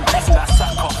guy them beating that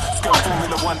sack up. Skirt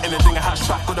Formula 1 anything a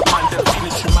hatchback with a man them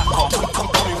feeling Schumacher. Come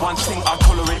tell me one thing, I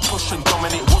tolerate, push and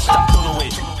dominate. Watch that done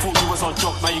away. Thought you was on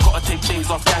job, now you gotta take days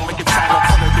off. Gang make it time on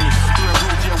holiday. Doing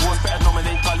real deal wars, better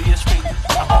nominate. Gully-ish fake,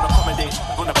 I can't accommodate.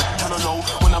 Gonna tell low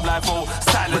when I'm live, oh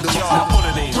silent, yo,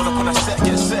 holiday. Run up on a set,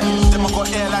 get set. Then I got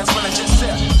airlines when I get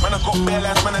set. When I got bare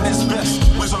lands, man, and it's best.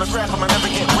 Waves on the ground, I never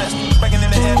get rest. Banging in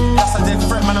the air, that's a dead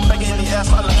threat, man. I'm banging in the air,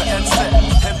 so I look at head set.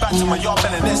 Head back to my yard,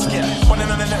 bending this get. Running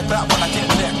on the net back when I get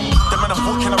there. Them man are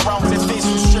walking around with their face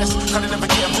with stress. Can they never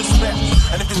get respect?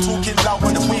 And if you're talking loud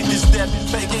when the wave is dead,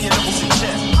 better get your levels in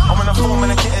check. I'm on the phone,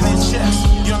 man, I'm getting in checks.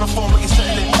 You're on the phone, but you're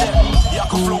settling debt. Yeah, I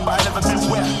can flow, but I never been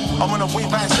wet. I'm on the way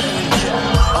back, settling debt.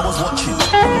 I was watching,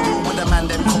 with the man,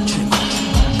 them coaching.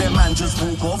 Their man just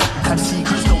walk off, had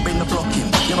secrets, don't bring the blocking.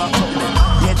 Yeah, I clocked them.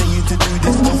 Yeah, they used to do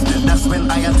this often. That's when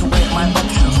I had to weigh my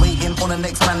options. Waiting on the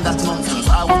next man, that's nonsense.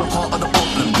 I was a part of the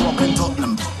problem, grew up in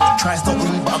Tottenham. Try stop me,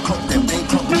 but I clocked them. They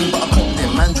clocked me, but I clocked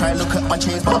them. Man, try look at my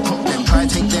chains, but I clocked them. Try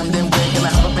take them, then we're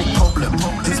gonna have a big problem.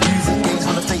 This music games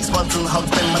when I take spuds and hugs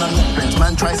them, man, I'm not friends.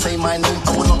 Man, try say my name,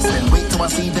 I will not send. Wait till I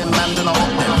see them, man, then I'll hop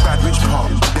them. Bad rich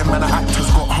part, them man are actors,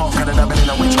 got heart, kinda dabbing in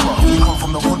a witchcraft. You come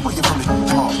from the hood, but you're from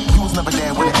the heart. You was never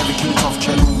there when it ever kicked off.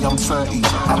 Jelly, I'm 30,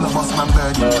 I'm the boss man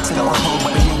birdie. Say that on home,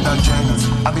 but they ain't done journeys.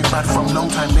 I've been bad from long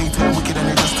time later, wicked and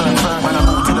they just turned 30. Man, I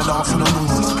go to the dance for the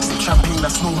moons. Sip champagne,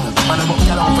 that's normal. Man, I got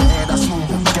gal over here, that's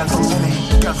normal. Gal from LA,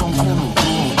 gal from Cornwall,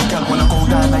 normal. Gal when I go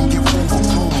down and give all for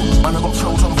normal. Man, I got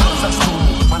flows on flows, that's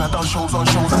normal. Man, I done shows on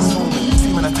shows, that's normal.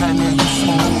 See me in a time there, you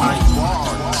small. Oh my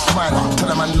God. Smile up, tell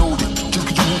a man load it. Just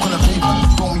could you walk on the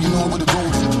pavement, don't you know where the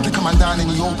road is. Pick a man down in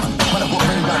the open. Man, I got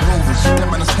very bad rovers. Them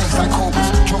man are snakes like cobras.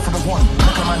 Drop for the one,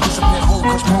 make a man disappear,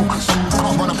 hocus pocus.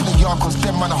 Can't run up in the yard cause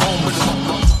them man are home with the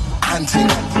hunting.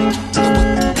 To the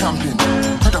whip, camping.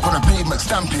 Head up on the pavement,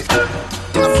 stamp it.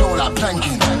 In the floor like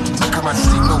planking. Take a man's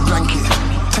sleep, no blanket.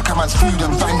 Take a man's food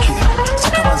and bank it.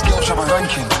 Take a man's girl, shove a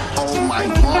ranking. Oh my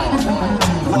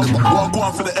God. What go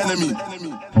on for the enemy?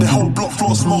 The whole block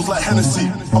floor smells like Hennessy.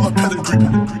 I'm a pedigree,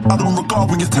 I don't regard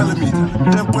what you're telling me.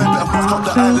 Them boy better back up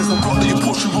the eyelids and block that you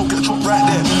push, you will get chopped right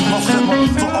there. My friend,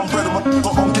 not on bread,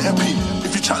 not on getting beat.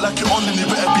 If you chat like you're on, then you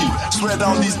better be. Swear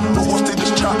down these, but watch they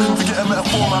just chat. Forget a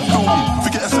metaphor, man, feel me.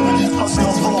 Forget a 70s, pussy,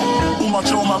 I'm raw. All my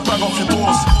jail, man, bang off your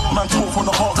doors. Man, talk from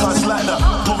the heart, cause like that.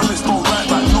 Novelists don't write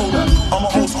back, know that. I'm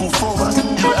an old school throwback.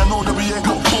 You better know that we ain't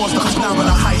got pause. Cause now we're at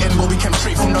the high end where we came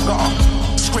straight from the gutter.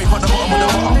 Scrape at the bottom of the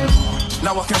bottom.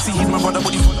 Now I can see he's my brother,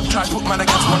 but he try to put man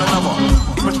against one another.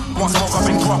 Even once smoke up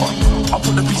in grubber, I'll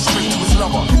put the beat straight to his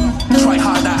lover. Try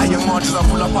hard out at your margins, I'll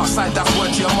pull up outside, that's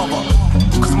word to your mother.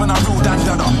 Cause man, I real dan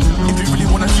dada. If you really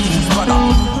wanna see his brother,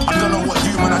 I don't know what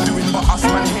you man are doing, but us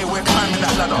man here, we're climbing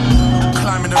that ladder.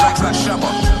 Climbing the ranks like Shabba.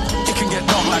 It can get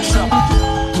dark like Shabba.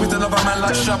 With another man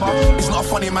like Shabba, it's not a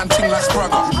funny man ting like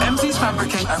Spragger. MCs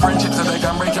fabricate a friendship so they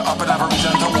can break it up and average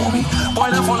and to war me.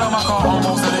 Boy, they follow my car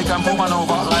almost so they can pull man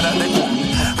over like that they want me.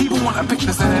 People want a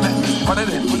picture saying it, but they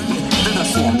didn't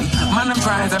swarm me. Man, them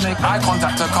trying to make eye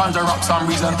contact to conjure up some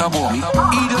reason to bore me.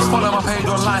 Idiots follow my page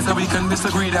online so we can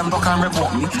disagree, them block and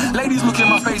report me. Ladies look in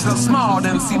my face and smile,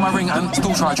 then see my ring and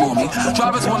still try draw me.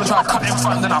 Drivers wanna try cut in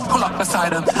front, then I pull up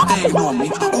beside them, they ignore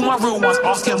me. All my real ones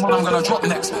asking what I'm gonna drop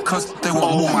next, cause they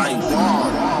want more. Oh my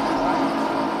God.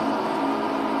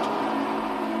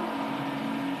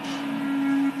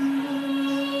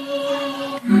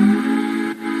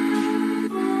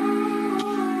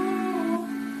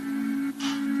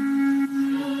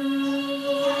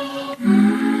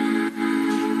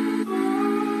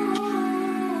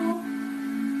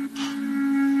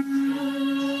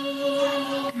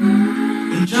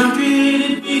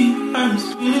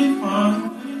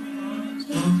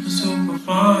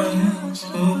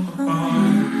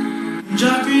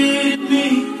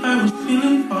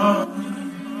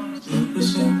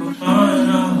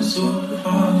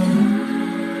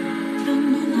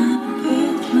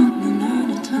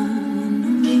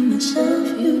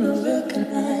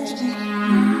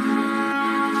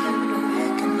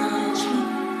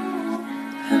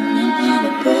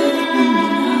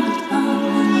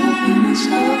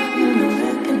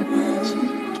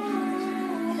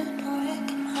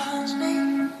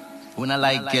 When I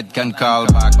like it, can call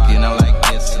back, you know, like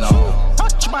this, no.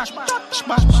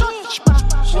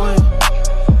 Boy,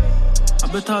 I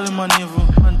bet all the money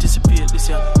even anticipate this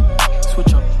year.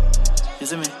 Switch up, you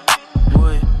see me?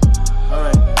 Boy,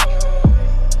 alright.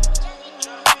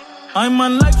 I'm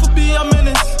man, like for be a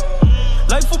menace.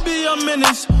 Like for be a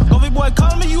menace. Govy boy,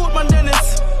 call me you man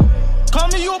Dennis. Call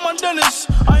me you man Dennis.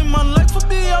 I'm man, like for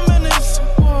be a menace.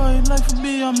 Boy, like for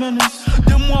be a menace.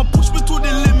 Them want push me to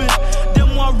the limit.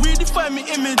 Them want redefine me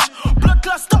image. Black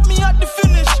class stop me at the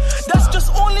finish. That's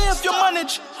just only if you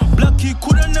manage. Blacky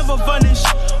coulda never vanish.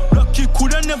 Blacky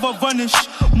coulda never vanish.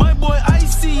 My boy, I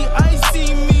see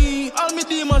me. All me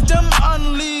demons, them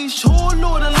unleash. Oh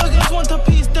Lord, and niggas want a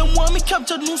piece. Them want me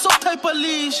captured, no some type of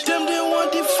leash. Them they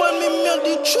want to find me, milk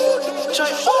the truth.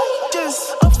 Try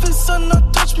this. Officer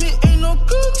not touch me, ain't no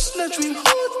good. Snatch we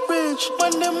hot rich.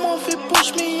 When them off it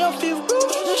push me, I feel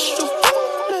rich. You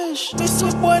foolish. Me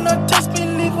see boy not test me,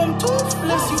 leave them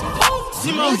toothless. You punk.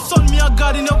 See my son, me a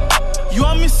God in your. You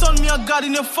and me son, me a God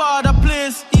in your father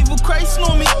place. Evil Christ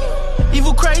know me.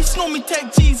 Evil Christ know me,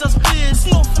 take Jesus place.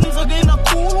 Nothing's again a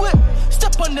cool way.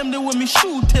 Step on them, they with me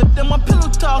shoe tip. Them a pillow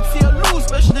talk, feel loose.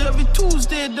 Especially every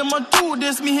Tuesday, them a do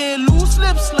this. Me hear loose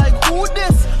lips like who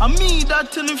this? I mean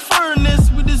that in the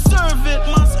furnace. We deserve it,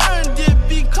 must earn it.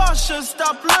 Be cautious,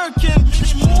 stop lurking.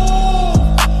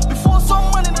 Move before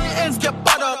some money in the ends get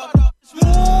bad up.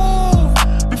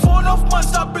 Move before enough man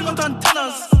start bring out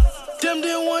antennas. Them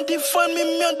they want to find me,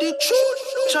 me the truth.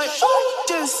 Try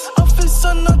this.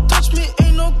 Officer not touch me,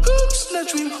 ain't no good.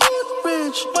 Snatch we hot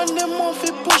rich. When them off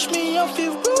it push me, I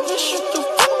feel rude. Shoot the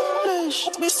foolish.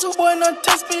 Me so boy not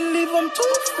test me, leave them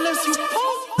toothless. You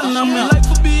punk. And I'm like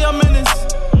for be a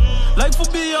menace. Like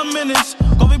for be a menace.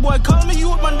 Govy boy call me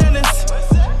you man Dennis.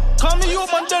 Call me you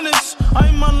man Dennis.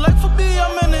 I'm man like for be a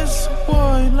menace.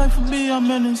 Boy, like for be a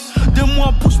menace. Them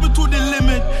want push me to the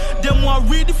limit. Them want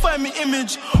redefine me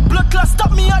image. Black class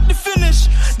stop me at the finish.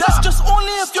 That's just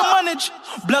only if you manage.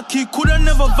 Blacky coulda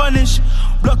never vanish.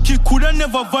 Blacky coulda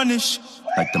never vanish.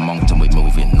 Like the mountain we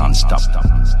moving non-stop.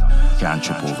 Can't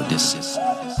trip over this.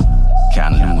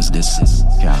 Can't lose this.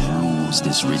 Can't lose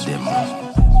this rhythm.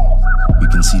 We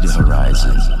can see the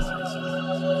horizon.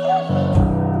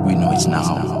 We know it's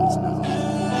now.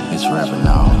 It's forever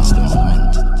now, it's the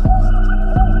moment.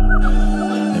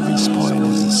 Every spoil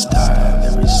is a style,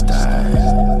 every style.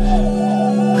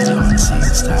 Don't see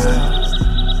style.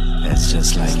 It's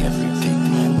just like every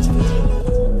pigment.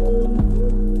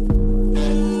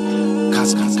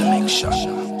 Casca connection.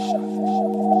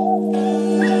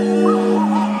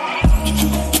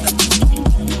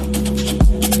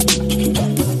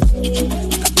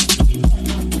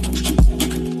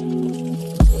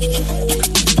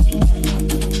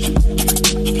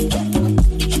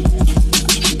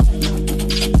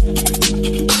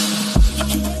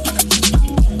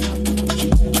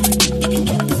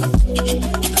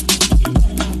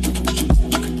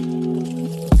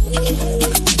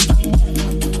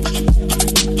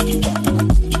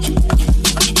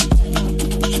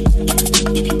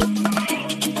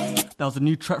 That was a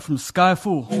new track from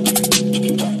Skyfall,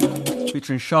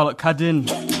 featuring Charlotte Cadin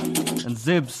and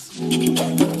Zibs.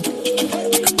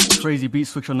 Crazy beat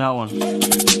switch on that one.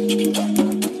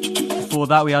 Before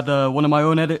that, we had one of my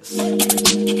own edits,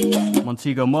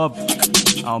 Montego Mob,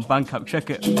 out on Bandcamp,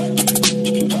 check it.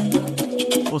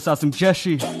 Also had some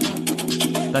Jeshi,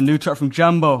 that new track from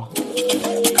Jambo.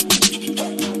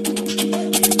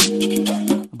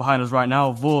 behind us right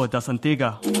now, Vor das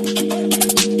Antiga.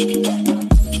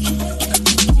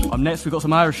 Up next, we got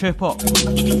some Irish hip hop.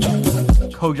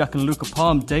 Kojak and Luca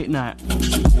Palm, Date Night.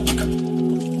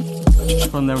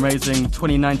 From their amazing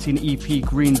 2019 EP,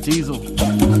 Green Diesel.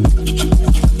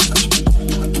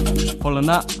 Following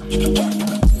that,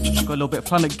 got a little bit of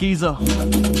Planet Giza.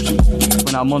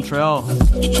 Went out of Montreal.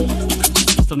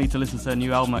 Still need to listen to their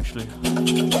new album, actually.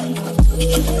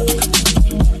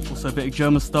 Also a bit of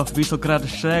German stuff, Wieso gerade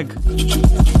schräg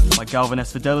by Galvin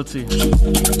S. Fidelity.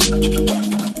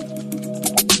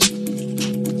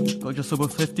 Got just over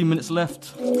 15 minutes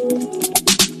left.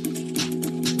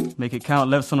 Make it count,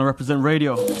 leverson on Reprezent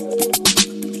Radio.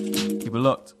 Keep it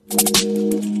locked.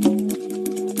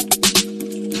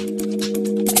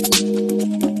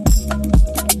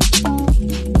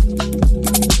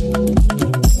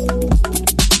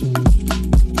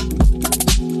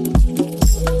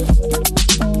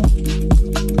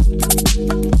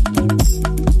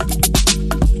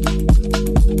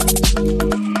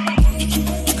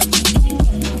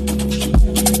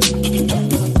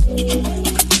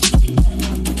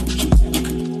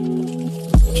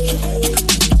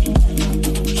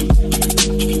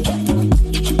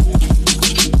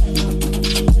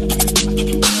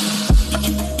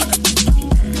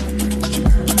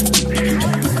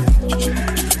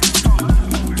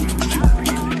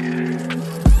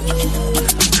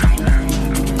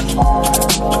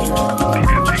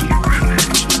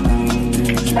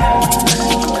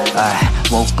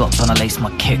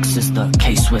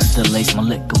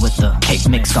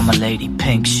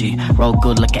 Roll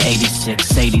good like an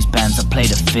 86, 80s bands, I play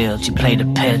the field. She play the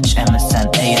pitch,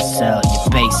 MSN, ASL, your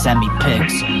bass, send me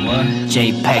pics.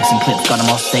 JPEGs and clips, got them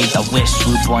all saved, I wish.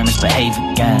 Rude boy misbehave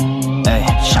again. Ay,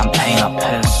 champagne, I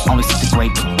piss. Only see the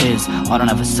great biz. I don't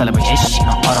ever celebrate ish.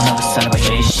 No, I don't ever celebrate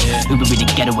ish. Uber really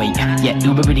getaway, yeah,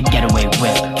 Uber really getaway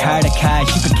with. Car to cash,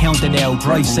 you can count it out.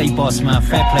 Drive safe, boss man,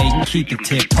 fair play, you can keep the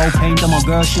tip. Toe paint on my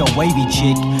girl, she a wavy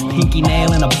chick. Pinky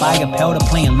nail in a bag of powder,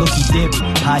 playing looky dip.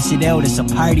 Pass it out, it's a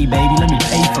party, baby, let me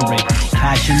pay for it.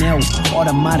 Cashing out,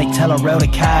 automatic, tell her out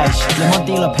of cash. Let my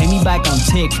dealer pay me back on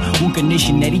tick. One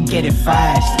condition that he get it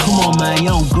fast. Come on, man, you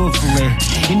don't good for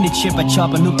it. In the chip, I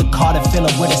chop and loop the car to fill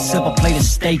it with a silver plate of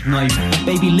steak knife.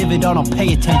 Baby, live it, I don't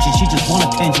pay attention. She just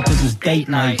want attention cause it's date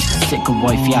night. Sick of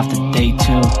wifey after day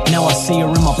two. Now I see her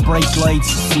in my brake lights.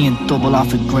 Seeing double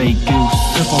off a Grey Goose.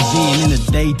 Triple Z and in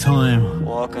the daytime.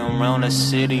 Walking around the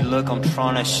city, look, I'm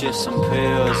trying to shift some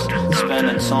pills.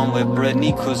 Spending time with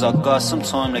Brittany, cause I got some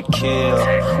time to kill.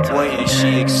 Waiting,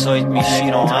 she excite me, she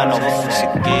don't have no fucks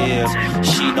to give.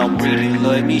 She don't really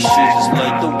like me, she just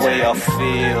like the way I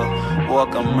feel.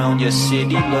 Walking around your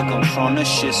city, look, I'm trying to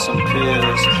shift some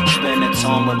pills. Spending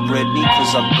time with Brittany,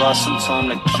 cause I got some time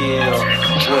to kill.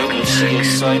 Waiting, she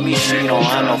excite me, she don't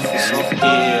have no fucks to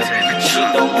give. She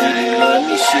don't really like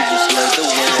me, she just like the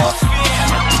way I feel.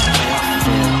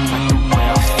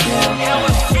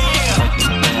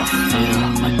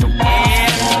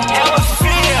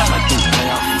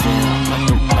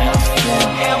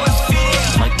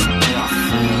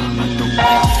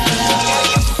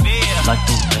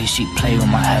 She play with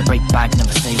my head, break back,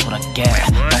 never say what I get.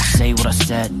 Don't say what I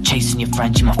said, chasing your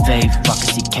friend, you my fave.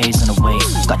 Rocket CK's in the way,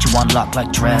 got you on lock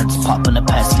like dreads. Popping the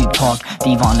past, sleep talk,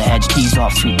 diva on the edge, tease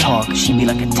off, sweet talk. She be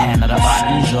like a 10 out of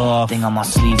 5. Thing on my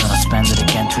sleeve and I spend it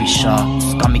again, 3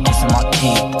 shots. Got me kissing my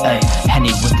teeth, ayy.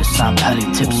 Henny with the Sam Pelly,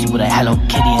 tipsy with a Hello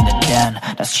Kitty in the den.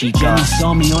 That's cheap. Jenny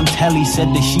saw me on telly, said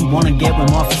that she wanna get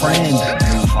with my friend.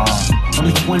 Move on.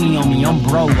 Only 20 on me, I'm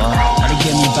broke. Gotta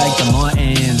get me back to my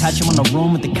end. Catch him on the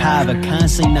room with the carver, can't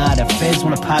say nah. The feds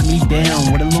wanna pat me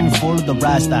down with a lung full of the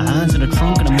rasta. Hands in the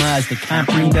trunk of the Mazda, can't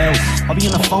breathe out. I'll be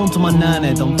on the phone to my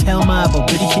nana, don't tell ma,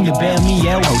 but really can you bail me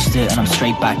out? Post it and I'm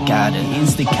straight back at it.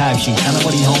 Instant caption, can't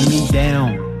nobody hold me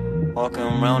down. Walking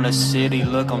around the city,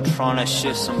 look, I'm trying to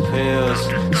shift some pills.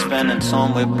 Spending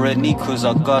time with Brittany, cause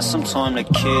I got some time to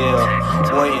kill.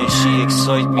 Waiting, she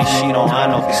excite me, she don't have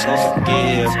no fucks to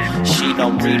forgive. She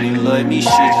don't really like me, she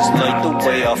just like the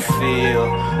way I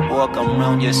feel. Walking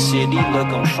around your city, look,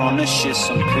 I'm trying to shift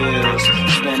some pills.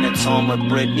 Spending time with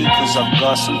Brittany, cause I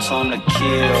got some time to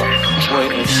kill.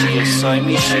 Waiting, she excite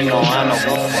me, she don't have no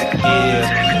fucks to forgive.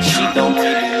 She don't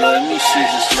really like me, she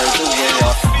just like the way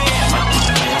I feel.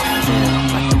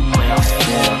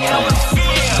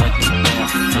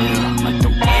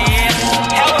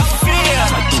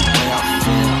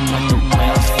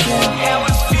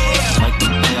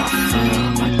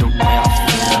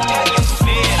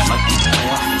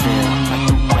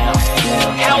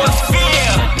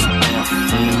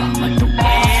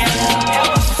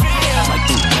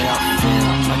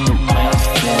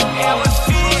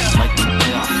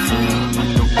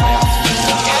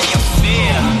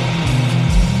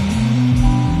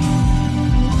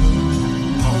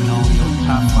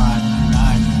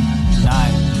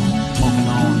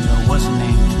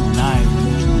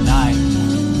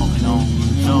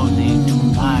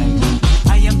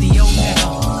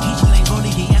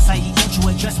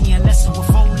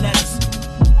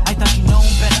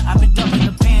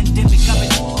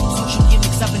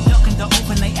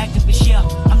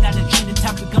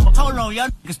 y'all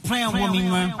niggas playing with me,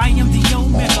 man. I am the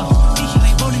Omega. Bitch, you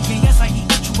ain't rolling again. Yes, I hear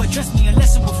that you address me a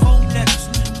lesson with 4 letters.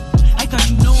 I thought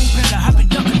you know better. I've been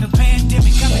ducking the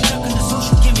pandemic. I've been ducking the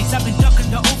social gimmicks. I've been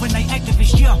ducking the overnight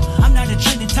activists. Yeah, I'm not a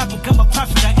trending topic. I'm a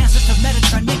prophet. I answer to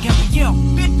Metatron. Nick every year.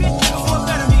 Bitch, for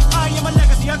better me. I am a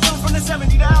legacy. I come from the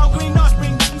 70s. The Al Green, North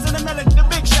Spring. And the melody, the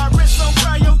big shot. Wrist on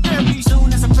cryotherapy.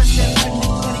 Soon as I press that button,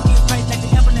 let it get right like the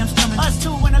emblem's coming. Us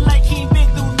two when the light came big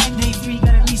through 93.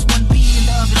 Got at least 1 beat in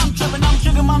the oven. I'm tripping, I'm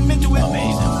triggering my mental.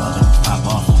 Amazing, brother. Pop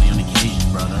off only on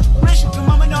occasion, brother. Rich, your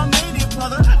mama know I made it,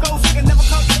 brother. Go figure, never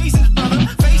caught cases, brother.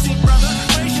 Face it, brother.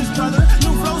 Gracious, brother.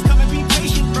 New flows coming, be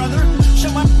patient, brother.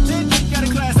 Show my dick, got a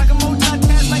class. I can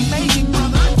multitask like magic,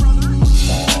 brother.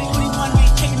 2021, we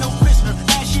ain't taking no prisoner.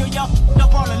 Last year, y'all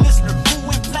up all the listener. Who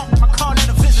went platinum? I called it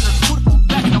a visitor. Who the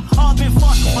back them? All been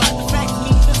falsified. The fact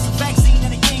me, this is a vaccine,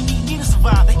 and the game need me to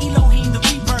survive. The Elohim, the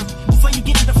rebirth. Before you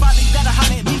get to the Father, you gotta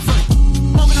holler at me first.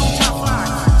 Smoking on top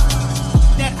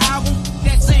 5. That album,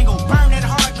 that single, burn that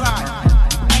hard drive.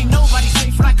 Ain't nobody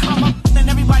safe when I come up, then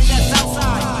everybody that's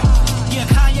outside. Yeah,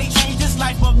 Kanye changed his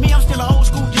life, but me, I'm still an old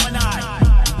school Gemini.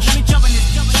 Let me jump in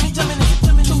this, let me jump in this.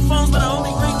 2 phones, but I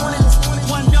only bring 1 in this.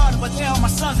 1 daughter, but they all my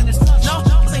sons in this. No,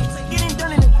 say, get in,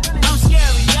 done in it. I'm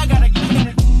scary, I gotta get in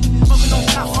it. Smoking on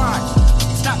top 5.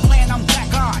 Stop playing, I'm that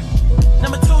guy.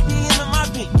 Number 2 DM in my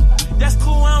beat. That's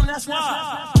cool, that's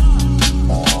why.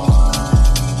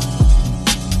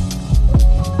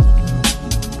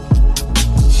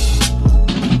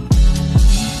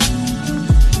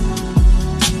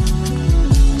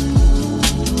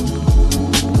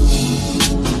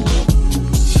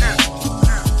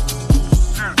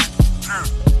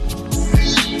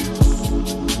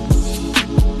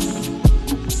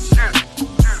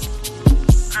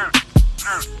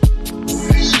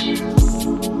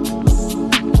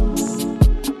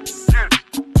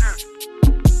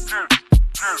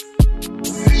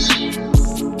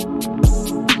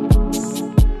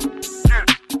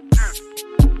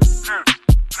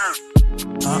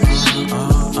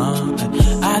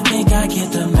 I think I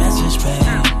get the message, babe.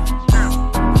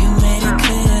 You made it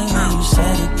clear when you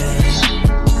said it, babe.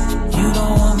 You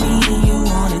don't want me, you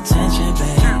want attention,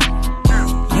 babe.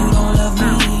 You don't love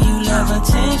me, you love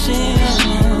attention.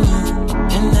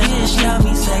 And then it's got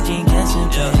me second guessing,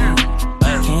 babe.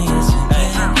 Second guessing,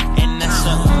 babe. And that's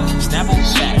a Snapple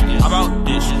back. How about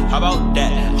this? How about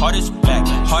that? Heart is back,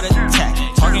 heart attack.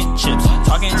 Talking chips,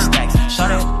 talking stacks.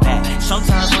 Shut it back.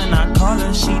 Sometimes when I call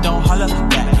her, she don't holler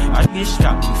back. I get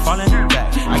got me falling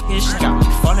back. I get got me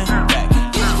falling back.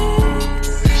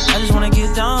 I just wanna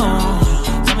get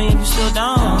down. Tell me if you still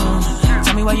down.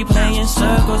 Tell me why you playing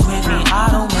circles with me. I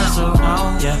don't mess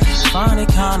around, yeah. Find it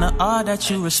kinda odd that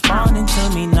you responding to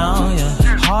me now,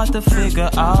 yeah. Hard to figure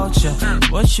out, yeah.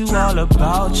 What you all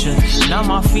about, yeah. Now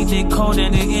my feet they cold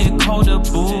and they get colder,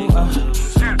 boo.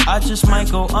 I just might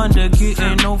go under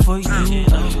getting over you.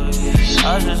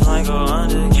 I just might go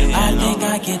under getting I think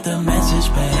I get the message,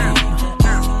 babe.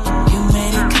 You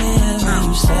made it clear when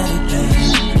you said it, babe.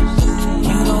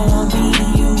 You don't want me,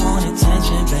 you want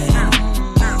attention, babe.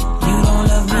 You don't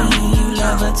love me, you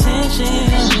love attention.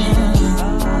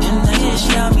 And then it's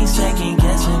got me second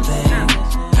guessing, babe.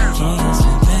 Can't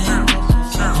guessing, babe.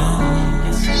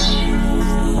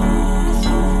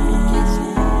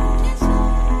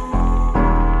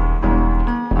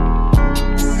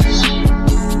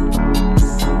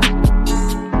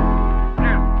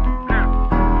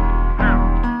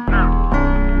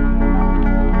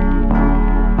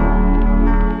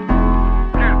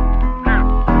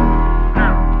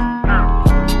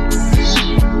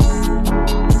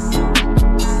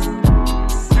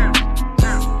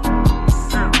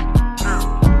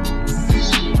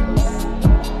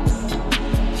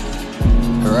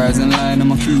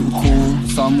 I'm a cuticle,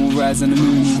 sun will rise in the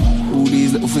moon. All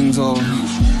these little things are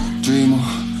dreamer,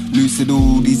 lucid.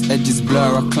 All these edges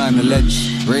blur. I climb the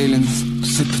ledge, railings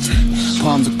precipitate.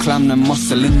 Palms are clam, then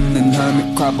muscling. And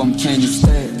hermit crab, I'm changing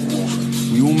state.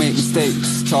 We all make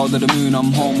mistakes. Child of the moon,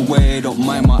 I'm home away. Don't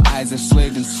mind my eyes, they're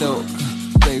swathed in silk,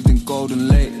 bathed in golden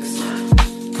lakes.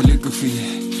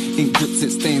 Calligraphy. Ink drips,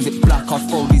 it stains it black. I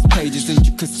fold these pages,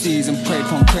 intricacies, and prayed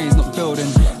from cranes, not building.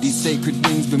 These sacred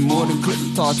things been more than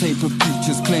clipped. Our tape of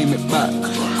futures, claim it back.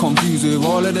 Confused with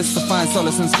all of this, I find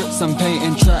solace in scripts and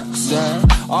painting tracks, yeah.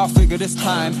 I'll figure this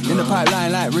time, in the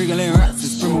pipeline like wriggling rats.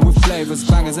 It's brimming with flavours,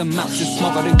 bangers and matches,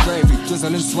 smothered in gravy,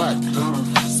 drizzling swag.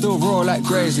 Still raw like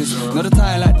grazes, not a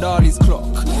tie like Darley's clock.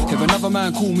 If another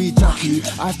man call me Jackie,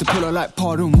 I have to pull her like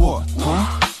pardon what,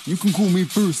 huh? You can call me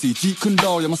Brucey, Jeep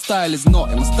Condole, yeah, my style is not,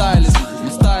 yeah, my style is,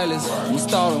 my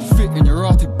style don't fit in your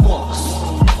Arctic box.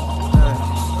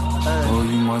 Oh,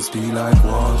 you must be like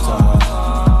water.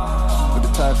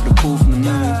 for the pull from the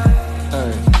moon.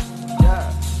 Hey.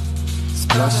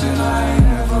 Splashing, I ain't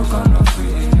never gonna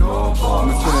fit in your bar.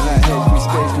 Me feeling like hey, give me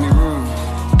space, give me room.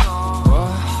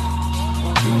 What?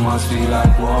 You must be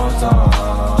like water.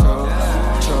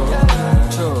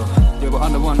 Chill. Yeah, but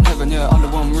under one heaven, yeah, under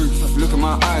one roof. Look at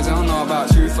my eyes, I don't know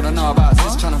about truth, but I know about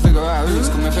sis. Tryna figure out roots,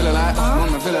 come and feel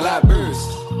it like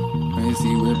Bruce. When you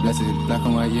see we're blessed, black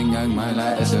and white, yin yang, mind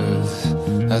like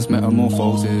Escher's. That's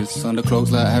metamorphosis, under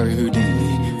cloaks like Harry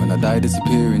Houdini. When I die,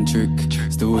 disappearing trick.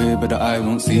 Still here, but the eye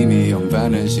won't see me. I'm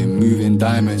vanishing, moving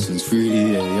dimensions,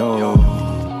 3D, yeah, yo.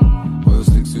 World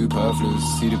slick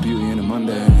superfluous, see the beauty in the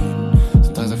mundane.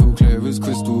 Sometimes I feel clear as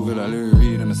crystal, feel like Louis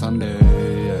Reed on a Sunday,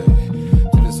 yeah.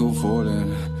 Till it's all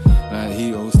falling, like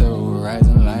Hero, steroid,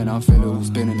 rising line. I feel it all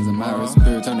spinning as a matter of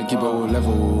spirit, trying to keep it all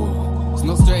level. It's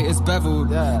not straight, it's beveled,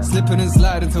 slipping and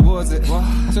sliding towards it.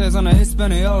 Swears on a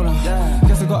Hispaniola,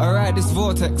 guess I gotta ride this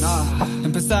vortex.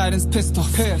 And Poseidon's pissed off,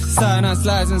 cyanide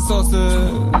slides and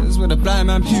saucers. With a blind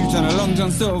man puke and a long John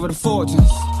Silver the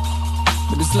fortunes.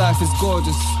 But this life is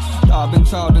gorgeous. I've been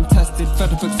tried and tested,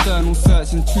 fed up external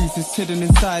search, and truth is hidden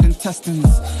inside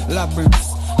intestines.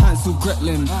 Labyrinths, Hansel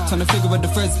Gretlin, trying to figure where the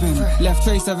thread's been. Left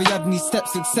trace Ariadne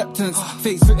steps, acceptance,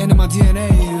 fate's written in my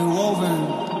DNA,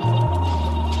 woven.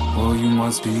 Oh, you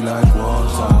must be like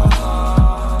water,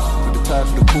 with the tide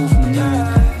for the pull from the moon.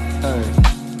 Hey.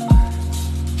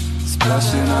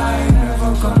 Splashing, I ain't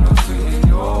never gonna fit in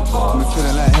your bar. Me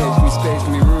feeling like hey, give me space,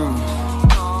 give me room.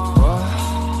 What?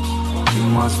 You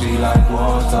must be like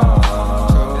water.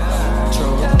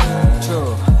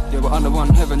 Chill. Yeah, but under one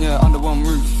heaven, yeah, under one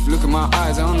roof. Look at my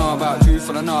eyes, I don't know about truth,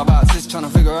 but I know about sis, trying to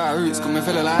figure out roots. Come and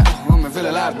feel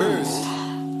it like Bruce.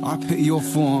 I pity your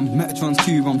form, Metatron's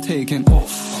cube I'm taking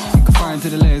off. You can fire into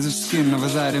the layers of skin. I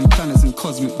reside in planets and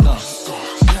cosmic dust.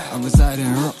 I reside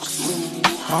in rocks.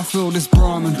 I feel this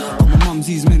Brahmin, my mum's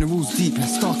these minerals deep,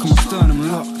 stuck on my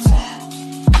sternum locked.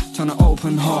 Tryna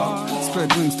open heart,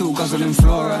 spread wings, still guzzling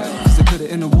fluoride. Cause they put it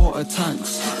in the water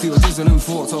tanks. Feel drizzling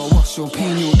thoughts, or wash your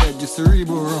pineal bed, your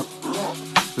cerebral rock.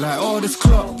 Like all this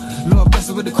clock, Lord bless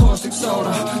it with the caustic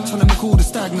soda. Tryna make all the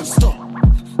stagnant stop.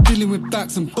 Dealing with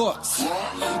backs and butts.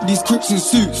 These crips in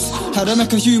suits, how they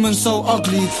make a human so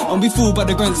ugly. I'll be fooled by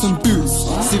the grants and boots.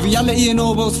 See reality in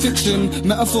all world's fiction,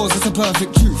 metaphors is a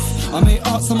perfect truth. I make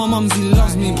art so my mumsy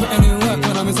loves me, putting in work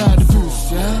when I'm inside the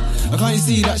booth, yeah. I can't you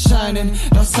see that shining,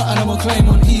 that's something I will claim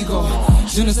on ego.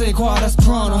 Je ne sais quoi, that's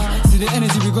prana. See the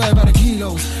energy we grab by the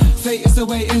kilos. Fate is the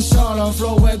way, inshallah.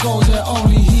 Flow where it goes, yeah,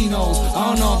 only he knows. I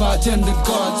don't know about gender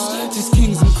gods, just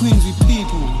kings and queens, we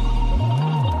people.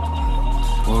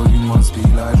 Oh, you must be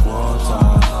like water,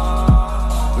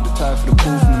 with the tide for the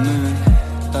pull from the moon.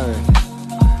 Hey.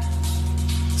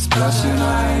 Splashing,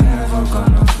 I ain't never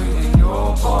gonna fit in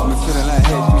your bar. Me feeling like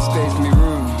hey, give me space, give me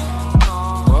room.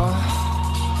 What?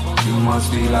 You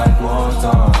must be like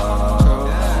water.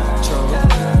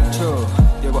 Chill.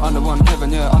 Yeah, but under one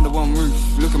heaven, yeah, under one roof.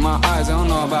 Look at my eyes, I don't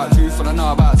know about truth, but I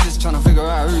know about sis, trying to figure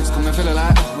out roots. Come and feel it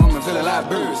like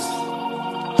Bruce.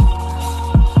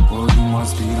 Oh, you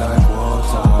must be like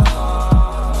water,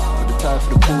 with the tide for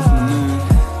the pull from the moon.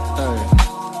 Hey.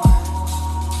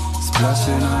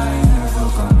 Splashing, I ain't never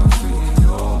gonna fit in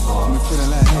your bar. Me feeling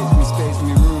like hey, give me space, give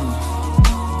me room.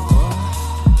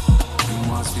 You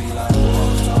must be like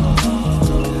water.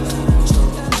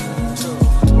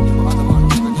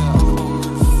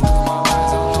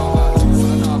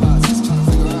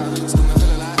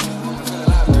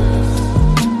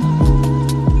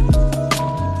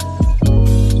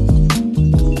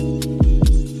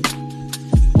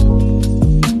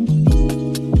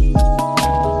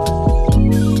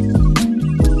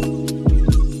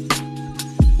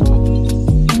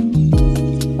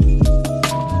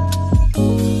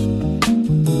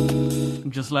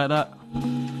 Like that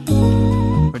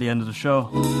for the end of the show.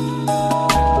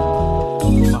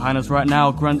 Behind us right now,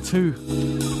 Grant 2,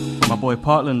 my boy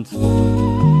Partland.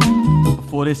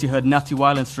 Before this, you heard Natty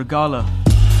Wild and Strigala.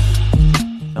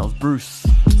 That was Bruce.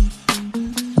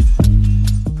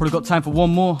 Probably got time for one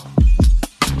more.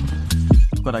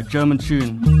 Got that German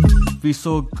tune,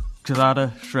 Wieso gerade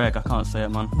Schräg. I can't say it,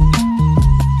 man.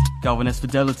 Galvanese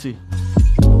Fidelity.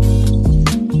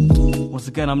 Once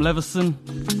again, I'm Leverson.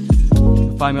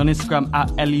 Find me on Instagram at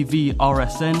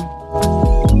LEVRSN.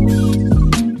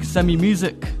 You can send me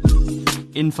music.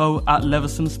 Info at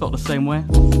Leverson, spelled the same way.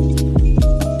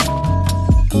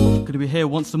 Gonna be here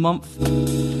once a month.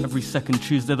 Every second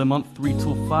Tuesday of the month, 3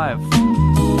 till 5.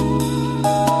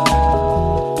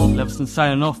 Leverson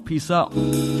signing off. Peace out.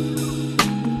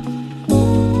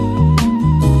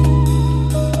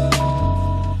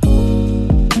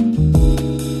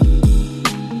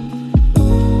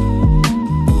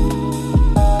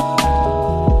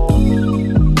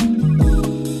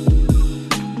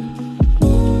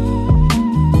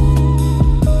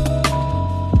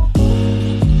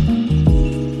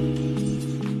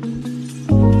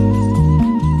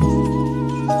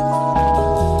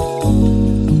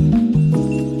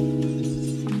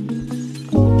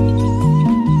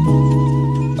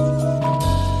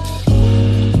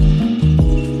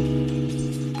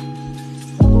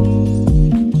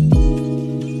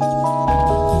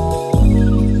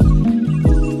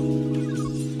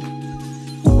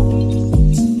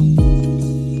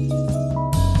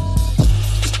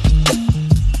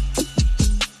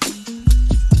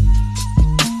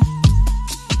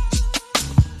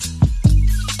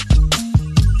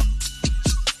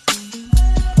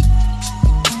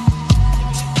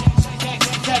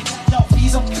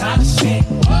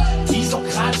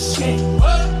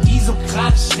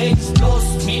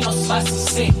 was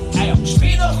ich seh. Ey,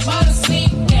 spiel doch mal das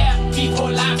Lied der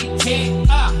Bipolarität.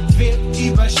 Wird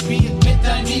überspielt mit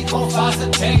deinem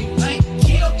Mikrofaser-Tape. 1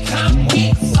 Kilogramm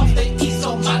Weeds auf der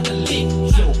Isomatte liegt.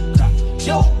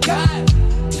 Yo, geil,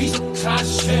 wieso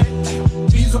krasche,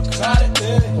 wieso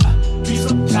gerade,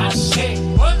 wieso krasche,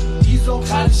 wieso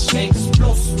gerade shakes,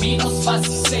 plus, minus, was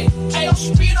ich seh. Ey,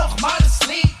 spiel doch mal das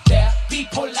Lied der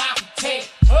Bipolarität.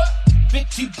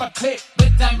 Wird überklebt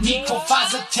mit deinem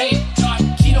Mikrofaser-Tape.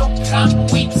 9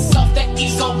 Kilogramm Weeds auf der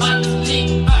Isomatte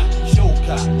liegt.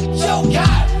 Yo,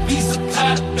 geil, wieso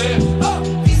gerade,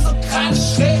 wieso gerade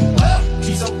schräg,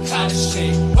 wieso gerade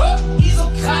schräg, wieso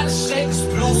gerade schräg,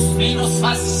 ist plus, minus,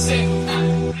 was ich seh.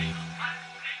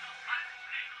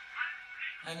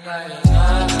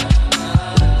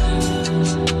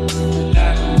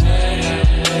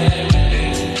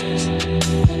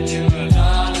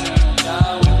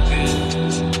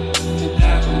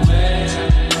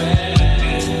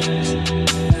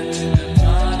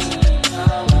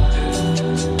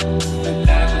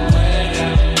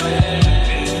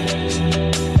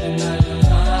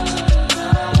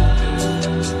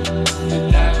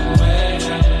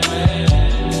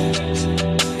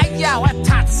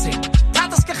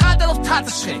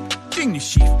 Schräg, ging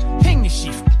nicht schief, hing nicht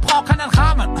schief, brauch keinen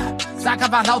Rahmen. Sag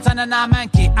aber laut seinen Namen,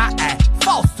 G-A-L,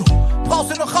 Faust du,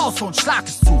 brauchst du noch rausholen, schlag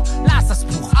es zu, lass das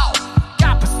Buch auf,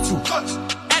 gab es zu,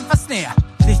 etwas näher,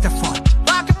 nicht davon,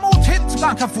 Wagemut hin zu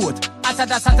blanker Wut, als er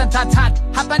das Attentat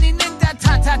hat man ihn in der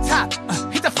Tat,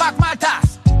 hinterfrag mal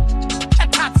das,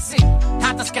 er tat es eben,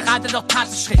 tat es gerade, doch tat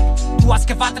es schräg, du hast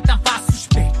gewartet, dann war's zu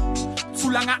spät, zu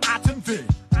langer Atem will,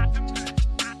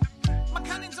 man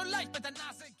kann ihn so leicht mit der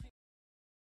Nase